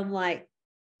it come like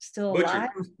still Butchered. alive?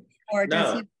 Or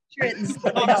does No. he butcher it and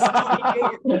sell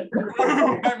it?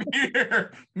 I'm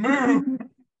here. Move.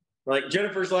 Like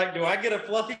Jennifer's like, do I get a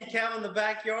fluffy cow in the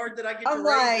backyard that I get to I'm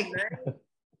raise and name?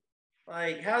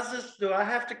 Like, how's this? Do I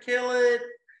have to kill it?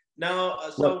 No.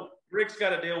 So Rick's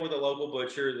got a deal with a local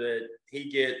butcher that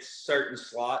he gets certain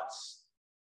slots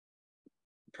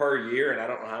per year, and I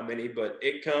don't know how many, but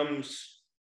it comes,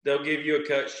 they'll give you a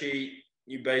cut sheet.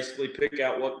 You basically pick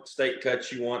out what steak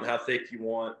cuts you want, how thick you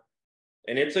want,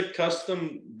 and it's a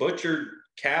custom butchered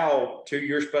cow to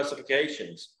your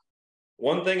specifications.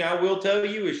 One thing I will tell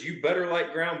you is you better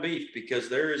like ground beef, because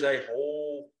there is a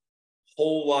whole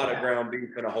lot of ground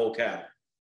beef in a whole cow.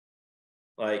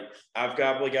 Like, I've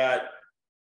probably got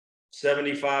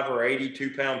 75 or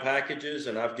 82 pound packages,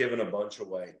 and I've given a bunch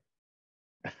away.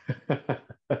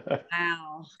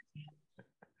 Wow.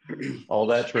 All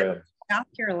that trim. South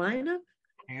Carolina?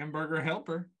 Hamburger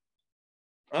helper.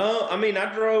 I mean,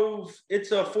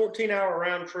 it's a 14-hour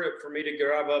round trip for me to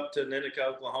drive up to Neneca,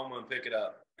 Oklahoma and pick it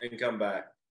up and come back.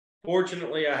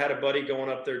 Fortunately, I had a buddy going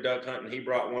up there duck hunting. He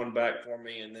brought one back for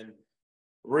me. And then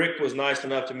Rick was nice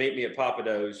enough to meet me at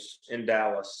Papado's in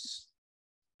Dallas.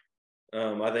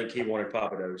 I think he wanted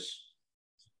Papado's.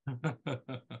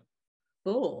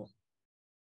 Cool.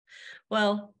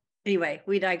 Well, anyway,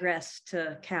 we digress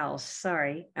to cows.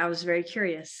 Sorry, I was very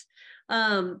curious.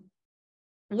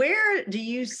 Where do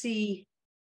you see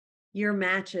your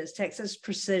matches, Texas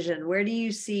Precision? Where do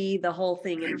you see the whole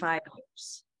thing in 5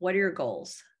 years? What are your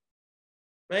goals?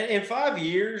 Man, in 5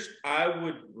 years, I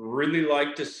would really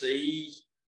like to see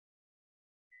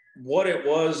what it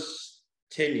was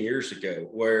 10 years ago,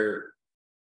 where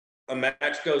a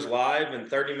match goes live and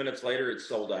 30 minutes later it's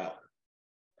sold out.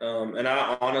 And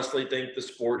I honestly think the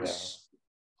sport's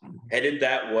headed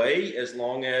that way, as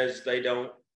long as they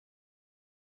don't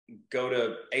go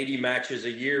to 80 matches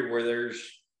a year where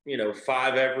there's,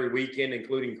 5 every weekend,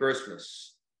 including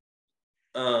Christmas.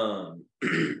 That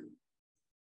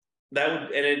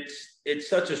would, and it's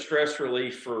such a stress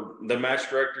relief for the match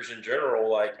directors in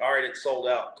general. Like, all right, it's sold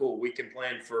out. Cool. We can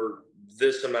plan for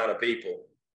this amount of people.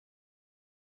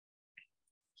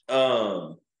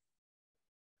 I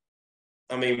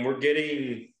mean, we're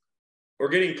getting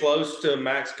close to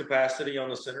max capacity on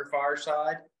the center fire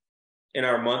side in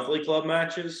our monthly club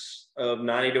matches of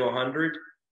 90 to 100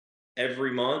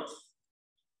 every month.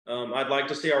 I'd like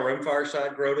to see our rimfire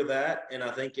side grow to that, and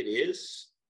I think it is.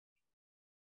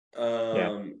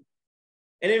 And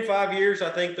in 5 years, I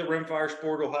think the rimfire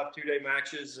sport will have 2-day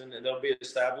matches, and they'll be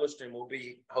established, and we'll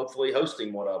be hopefully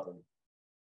hosting one of them.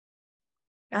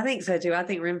 I think so too. I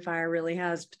think rimfire really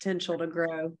has potential to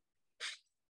grow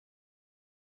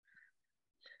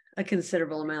a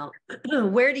considerable amount.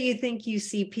 Where do you think you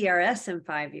see PRS in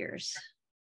 5 years?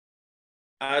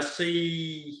 I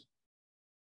see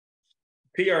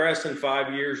PRS in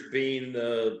 5 years being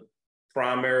the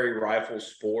primary rifle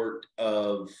sport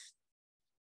of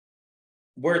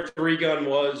where 3-gun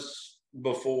was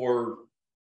before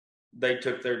they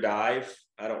took their dive.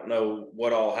 I don't know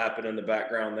what all happened in the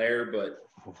background there, but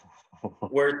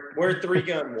where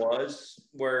 3-gun was,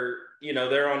 where,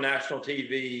 they're on national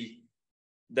TV,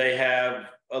 they have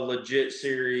a legit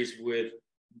series with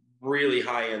really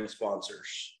high-end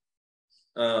sponsors.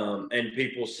 And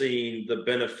people seeing the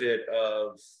benefit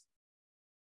of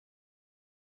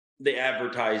the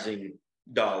advertising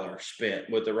dollar spent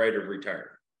with the rate of return.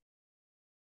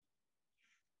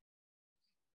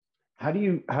 How do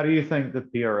you think the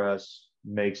PRS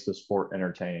makes the sport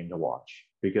entertaining to watch?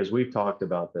 Because we've talked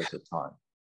about this a ton.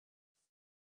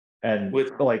 And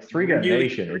with like 3-Gun really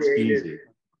Nation, it's easy.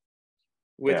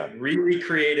 With really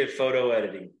creative photo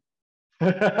editing.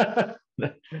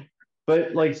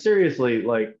 But like, seriously,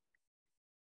 like,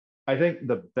 I think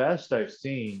the best I've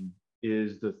seen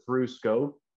is the through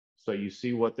scope. So you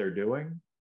see what they're doing,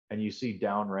 and you see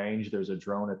downrange, there's a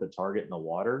drone at the target in the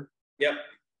water. Yep.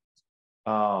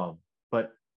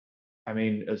 But I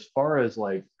mean, as far as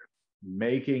like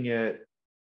making it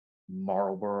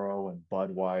Marlboro and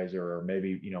Budweiser, or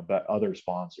maybe, other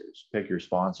sponsors, pick your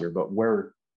sponsor, but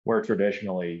where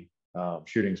traditionally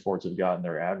shooting sports have gotten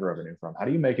their ad revenue from, how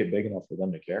do you make it big enough for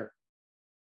them to care?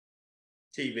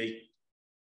 TV.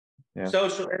 Yeah.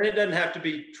 Social, and it doesn't have to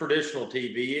be traditional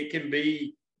TV. It can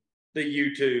be the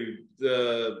YouTube,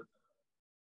 the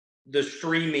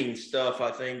streaming stuff.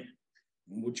 I think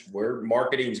where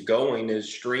marketing's going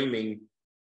is streaming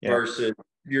versus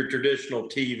your traditional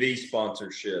TV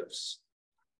sponsorships.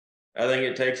 I think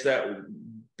it takes that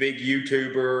big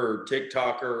YouTuber or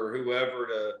TikToker or whoever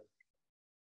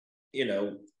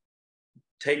to,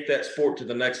 take that sport to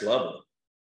the next level.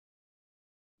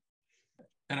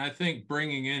 And I think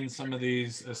bringing in some of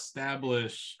these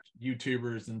established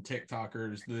YouTubers and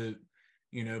TikTokers that,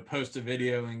 post a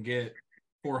video and get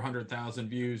 400,000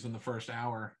 views in the first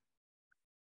hour.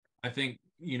 I think,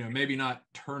 maybe not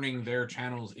turning their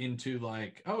channels into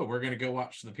like, oh, we're going to go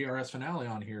watch the PRS finale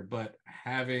on here, but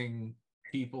having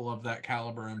people of that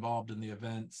caliber involved in the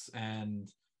events and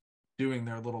doing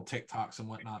their little TikToks and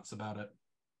whatnots about it.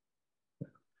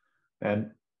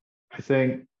 And I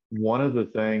think one of the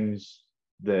things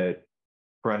that,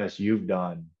 Prentice, you've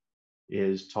done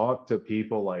is talk to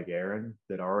people like Aaron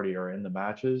that already are in the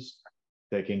matches,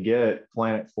 that can get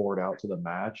Planet Ford out to the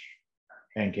match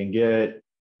and can get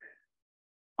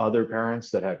other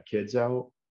parents that have kids out.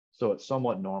 So it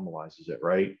somewhat normalizes it,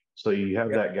 right? So you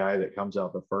have that guy that comes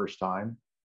out the first time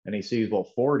and he sees, well,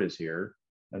 Ford is here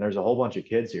and there's a whole bunch of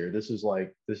kids here. This is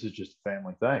just a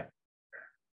family thing.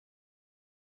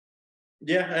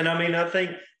 Yeah. And I mean, I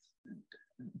think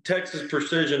Texas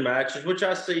Precision matches, which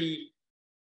I see,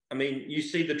 you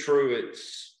see the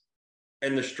Truitts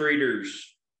and the Streeters.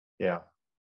 Yeah.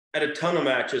 At a ton of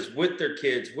matches with their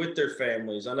kids, with their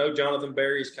families. I know Jonathan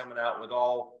Berry's coming out with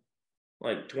all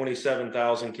like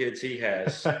 27,000 kids he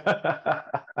has.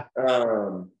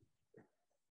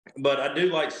 But I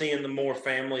do like seeing the more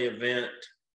family event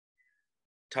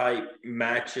type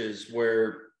matches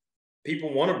where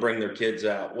people want to bring their kids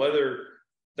out, whether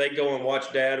they go and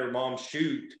watch dad or mom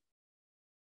shoot,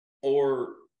 or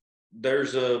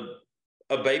there's a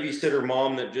babysitter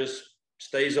mom that just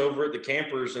stays over at the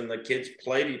campers and the kids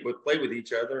play with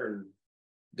each other and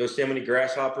go see how many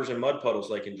grasshoppers and mud puddles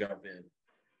they can jump in.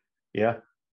 Yeah.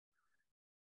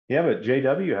 Yeah, but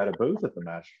JW had a booth at the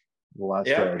match last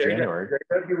January.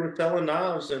 JW was selling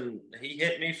knives and he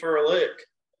hit me for a lick.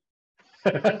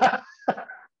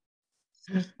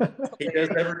 He does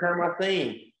every time I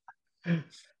see him.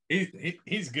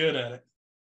 He's good at it.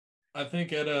 I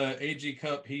think at AG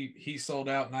Cup he sold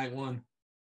out night one.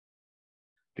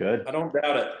 Good. I don't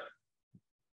doubt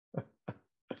it.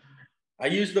 I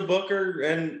use the Booker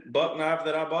and buck knife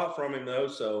that I bought from him though,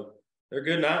 so they're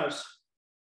good knives.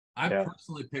 I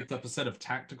personally picked up a set of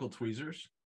tactical tweezers.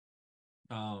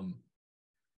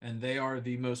 And they are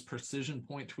the most precision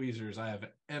point tweezers I have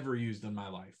ever used in my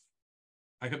life.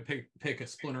 I could pick a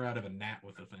splinter out of a gnat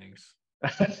with the things. I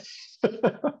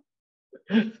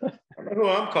know who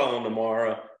I'm calling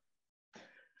tomorrow.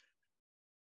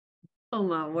 Oh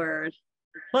my word.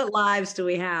 What lives do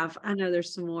we have? I know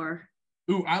there's some more.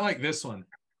 Ooh, I like this one.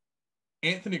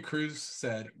 Anthony Cruz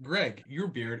said, Greg, your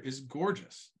beard is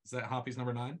gorgeous. Is that Hoppy's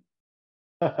number 9?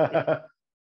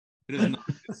 It is not.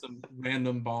 It's some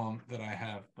random bomb that I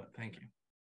have, but thank you.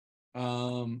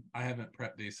 I haven't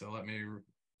prepped these, so let me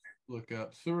look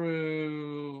up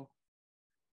through.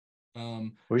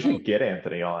 We should get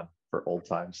Anthony on for old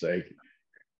time's sake. I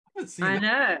haven't seen I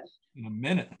know. in a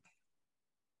minute.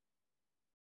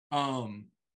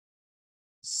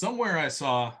 Somewhere I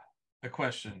saw a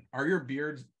question. Are your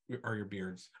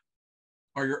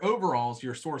overalls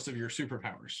your source of your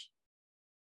superpowers?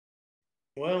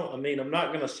 Well, I mean, I'm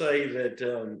not going to say that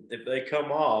if they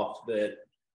come off that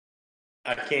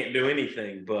I can't do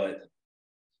anything, but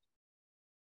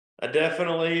I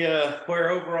definitely wear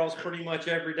overalls pretty much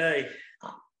every day.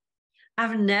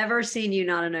 I've never seen you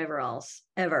not in overalls,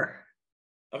 ever.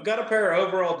 I've got a pair of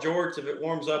overall jorts. If it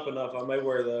warms up enough, I may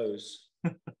wear those.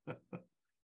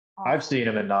 I've seen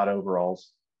him in not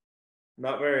overalls.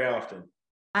 Not very often.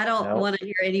 I don't want to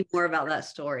hear any more about that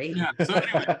story. Yeah. So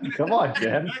anyway, come on,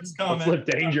 Jen. Let's live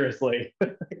dangerously.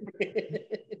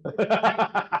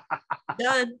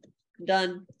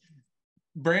 Done.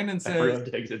 Brandon says,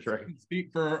 takes a drink.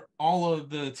 Speak for all of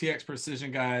the TX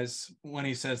Precision guys when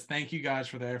he says, thank you guys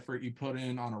for the effort you put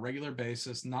in on a regular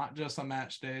basis, not just on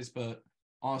match days, but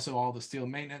also all the steel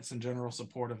maintenance and general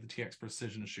support of the TX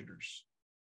Precision shooters.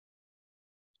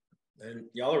 And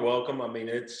y'all are welcome. I mean,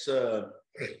 it's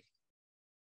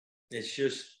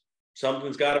just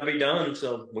something's got to be done,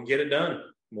 so we'll get it done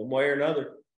one way or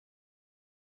another.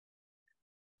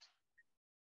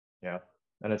 Yeah,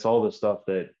 and it's all the stuff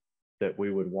that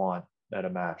we would want at a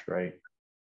match, right?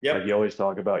 Yeah. Like you always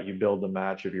talk about, you build the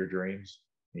match of your dreams.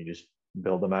 You just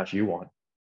build the match you want.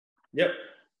 Yep.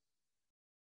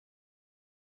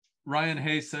 Ryan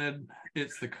Hay said,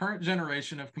 it's the current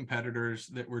generation of competitors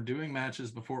that were doing matches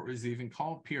before it was even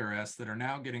called PRS that are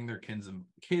now getting their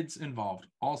kids involved.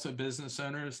 Also business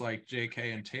owners like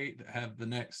JK and Tate that have the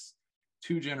next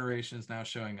 2 generations now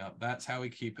showing up. That's how we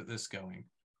keep this going.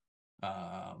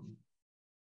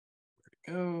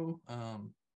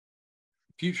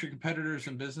 Future competitors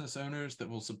and business owners that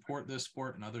will support this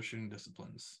sport and other shooting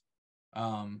disciplines.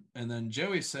 And then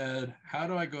Joey said, how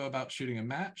do I go about shooting a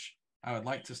match? I would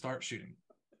like to start shooting.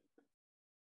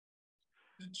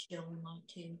 Joey might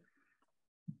too.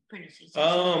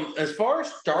 As far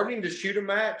as starting to shoot a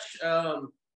match,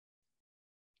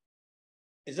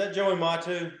 is that Joey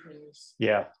Matu?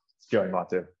 Yeah, it's Joey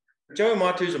Matu. Joey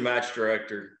Matu's a match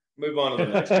director. Move on to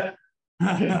the next.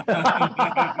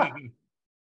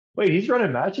 Wait, he's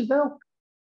running matches now?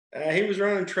 He was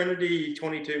running Trinity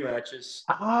 22 matches.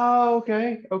 Oh,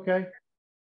 okay.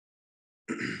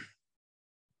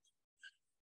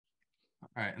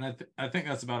 All right, and I think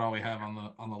that's about all we have on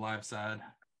the live side.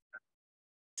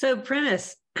 So,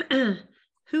 Prentice,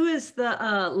 who is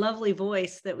the lovely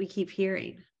voice that we keep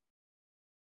hearing?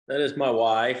 That is my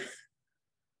wife.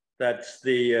 That's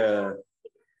the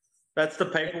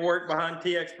paperwork behind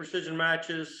TX Precision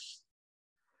Matches.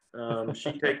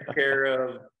 She takes care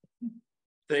of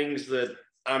things that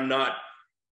I'm not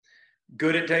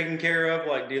good at taking care of,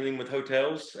 like dealing with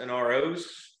hotels and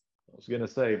ROs. I was going to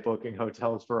say booking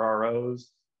hotels for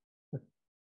ROs.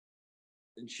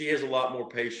 And she has a lot more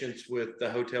patience with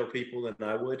the hotel people than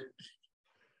I would.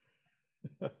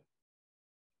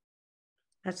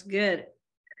 That's good.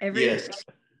 Every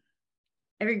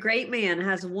great man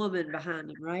has a woman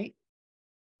behind him, right?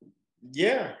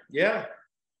 Yeah.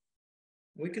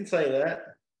 We can say that.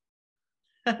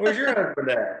 Where's your husband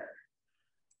at?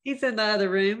 He's in the other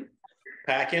room.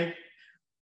 Packing?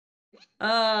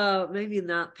 Oh, maybe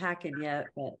not packing yet,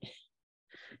 but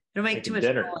it'll make too much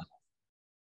dinner. noise.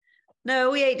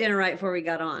 No, we ate dinner right before we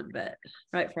got on, but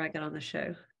right before I got on the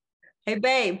show. Hey,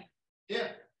 babe. Yeah.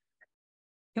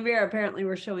 Come here. Apparently,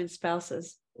 we're showing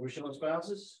spouses. Are we showing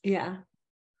spouses? Yeah.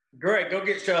 Greg, go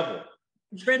get shovel.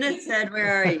 Prentice said,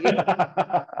 where are you?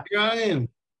 Here I am.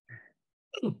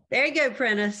 There you go,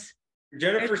 Prentice.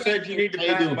 Jennifer said you need to How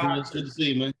you pack doing, Prince? boxes. Good to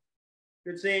see you, man.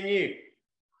 Good seeing you.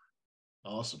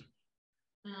 Awesome.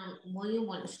 William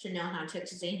wants to know how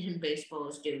Texas A&M baseball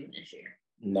is doing this year.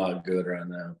 Not good right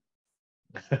now.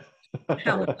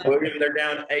 How- They're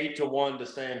down 8-1 to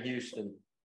Sam Houston.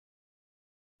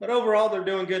 But overall, they're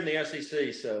doing good in the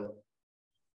SEC, so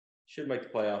should make the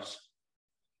playoffs.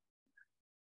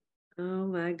 Oh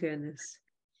my goodness.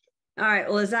 All right.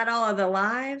 Well, is that all of the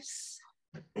lives?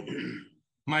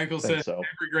 Michael Think said so.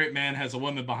 every great man has a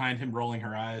woman behind him rolling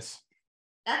her eyes.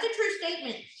 That's a true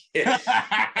statement. Yes.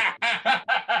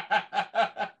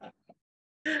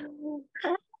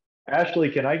 Ashley,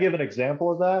 can I give an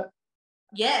example of that?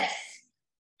 Yes.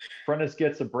 Prentice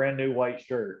gets a brand new white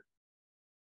shirt.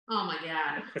 Oh my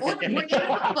God. Or we're getting a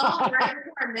phone right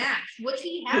before our match, which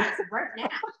he has right now.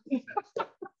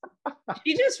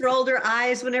 She just rolled her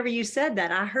eyes whenever you said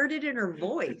that. I heard it in her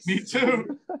voice. Me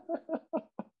too.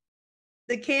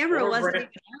 The camera Or wasn't Brent-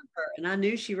 even on her, and I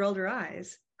knew she rolled her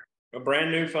eyes. A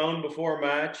brand new phone before a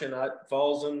match, and that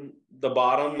falls in the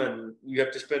bottom, and you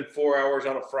have to spend 4 hours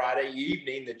on a Friday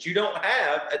evening that you don't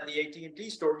have at the AT&T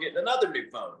store getting another new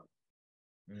phone.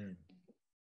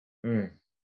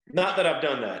 Not that I've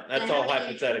done that. That's all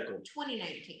hypothetical.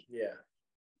 2019. Yeah.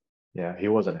 Yeah, he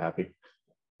wasn't happy.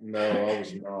 No, I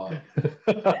was not.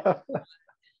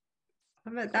 I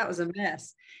bet that was a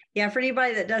mess. Yeah, for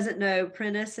anybody that doesn't know,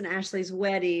 Prentice and Ashley's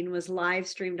wedding was live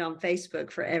streamed on Facebook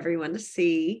for everyone to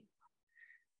see.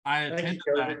 I Thank you, attended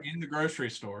Cody. that in the grocery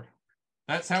store.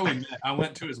 That's how we met. I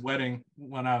went to his wedding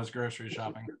when I was grocery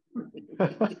shopping.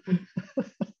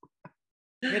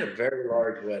 He had a very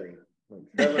large wedding. Like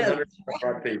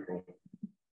 705 people.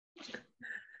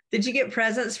 Did you get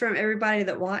presents from everybody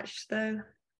that watched though?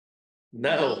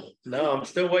 No, I'm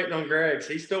still waiting on Greg's.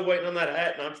 He's still waiting on that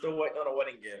hat, and I'm still waiting on a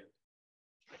wedding gift.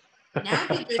 Now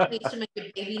he just needs to make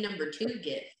a baby number 2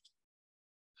 gift.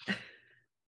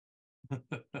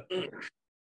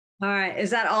 All right. Is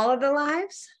that all of the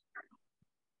lives?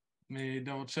 Let me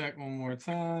double check one more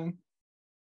time.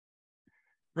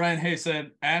 Ryan Hay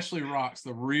said, Ashley rocks,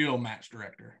 the real match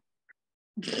director.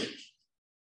 The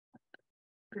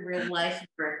real life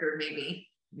director, maybe.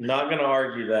 Not going to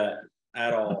argue that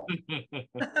at all.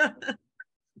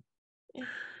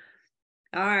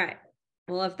 All right.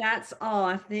 Well, if that's all,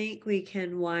 I think we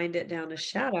can wind it down to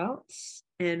shout outs.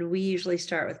 And we usually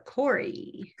start with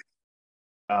Corey.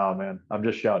 Oh man, I'm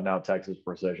just shouting out Texas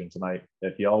Precision tonight.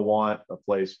 If y'all want a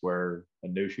place where a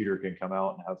new shooter can come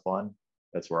out and have fun,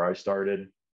 that's where I started.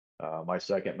 My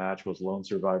second match was Lone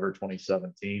Survivor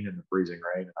 2017 in the freezing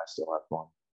rain, and I still have fun.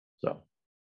 So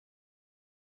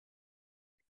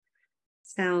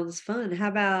Sounds fun. How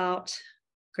about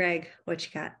Greg? What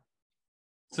you got?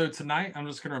 So tonight, I'm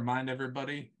just going to remind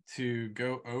everybody to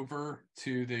go over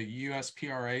to the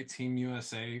USPRA Team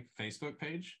USA Facebook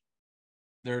page.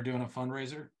 They're doing a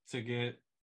fundraiser to get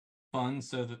funds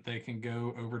so that they can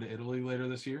go over to Italy later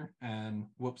this year and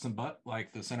whoop some butt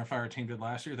like the Centerfire team did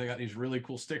last year. They got these really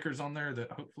cool stickers on there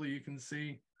that hopefully you can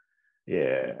see.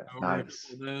 yeah, Over a nice.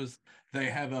 couple of those. They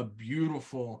have a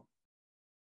beautiful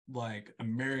like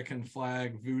American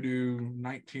flag voodoo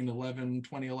 1911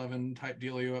 2011 type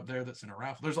dealio up there that's in a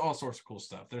raffle. There's all sorts of cool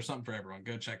stuff. There's something for everyone.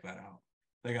 Go check that out.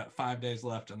 They got 5 days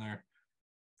left and they're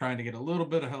trying to get a little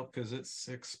bit of help because it's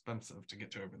expensive to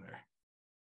get to over there.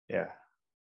 Yeah.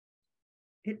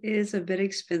 It is a bit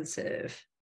expensive.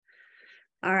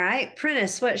 All right.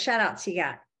 Prentice, what shout outs you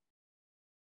got?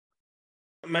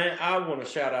 Man, I want to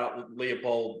shout out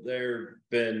Leopold. They've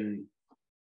been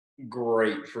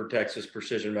great for Texas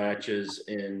Precision matches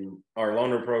in our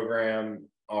loaner program,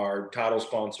 our title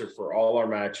sponsor for all our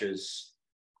matches.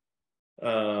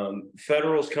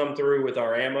 Federals come through with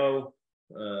our ammo,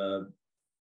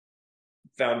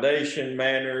 Foundation,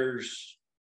 Manners,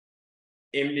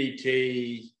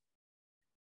 MDT,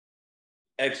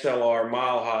 XLR,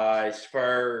 Mile High,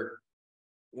 Spur.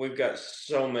 We've got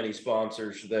so many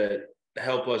sponsors that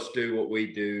help us do what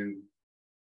we do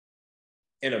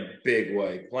in a big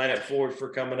way. Planet Forge for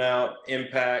coming out,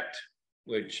 Impact,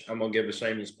 which I'm going to give a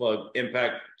shameless plug.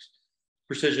 Impact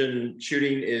Precision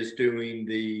Shooting is doing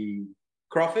the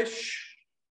crawfish.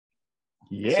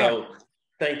 Yeah. So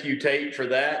thank you, Tate, for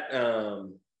that.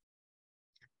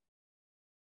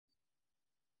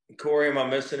 Corey, am I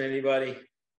missing anybody?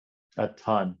 A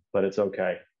ton, but it's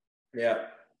okay. Yeah.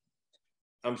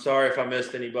 I'm sorry if I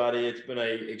missed anybody. It's been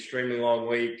a extremely long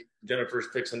week. Jennifer's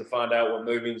fixing to find out what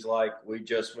moving's like. We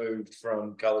just moved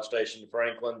from College Station to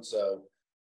Franklin, so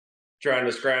trying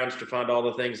to scrounge to find all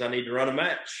the things I need to run a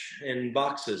match in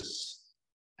boxes.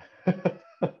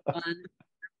 Fun.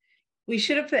 We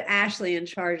should have put Ashley in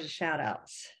charge of shout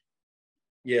outs.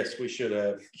 Yes, we should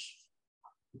have.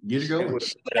 Get it going.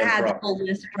 She would have had the whole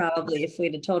list probably if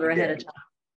we'd have told her ahead of time.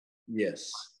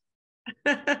 Yes.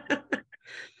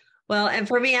 Well, and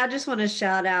for me, I just want to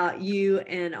shout out you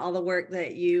and all the work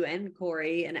that you and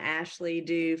Corey and Ashley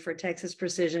do for Texas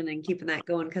Precision and keeping that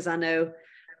going, because I know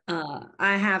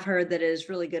I have heard that it is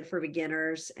really good for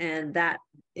beginners, and that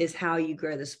is how you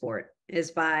grow the sport,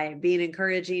 is by being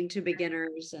encouraging to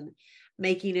beginners and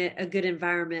making it a good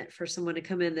environment for someone to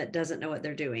come in that doesn't know what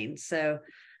they're doing. So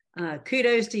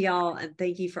kudos to y'all, and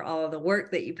thank you for all of the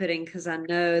work that you put in, because I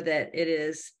know that it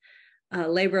is a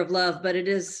labor of love, but it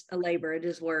is a labor, it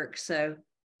is work. So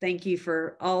thank you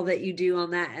for all that you do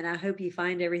on that, and I hope you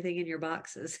find everything in your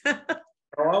boxes. Oh,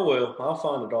 I will. I'll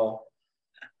find it all.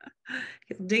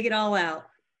 Dig it all out.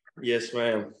 Yes,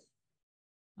 ma'am.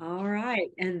 All right.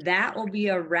 And that will be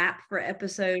a wrap for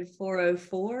episode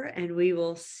 404, and we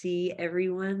will see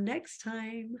everyone next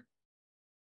time.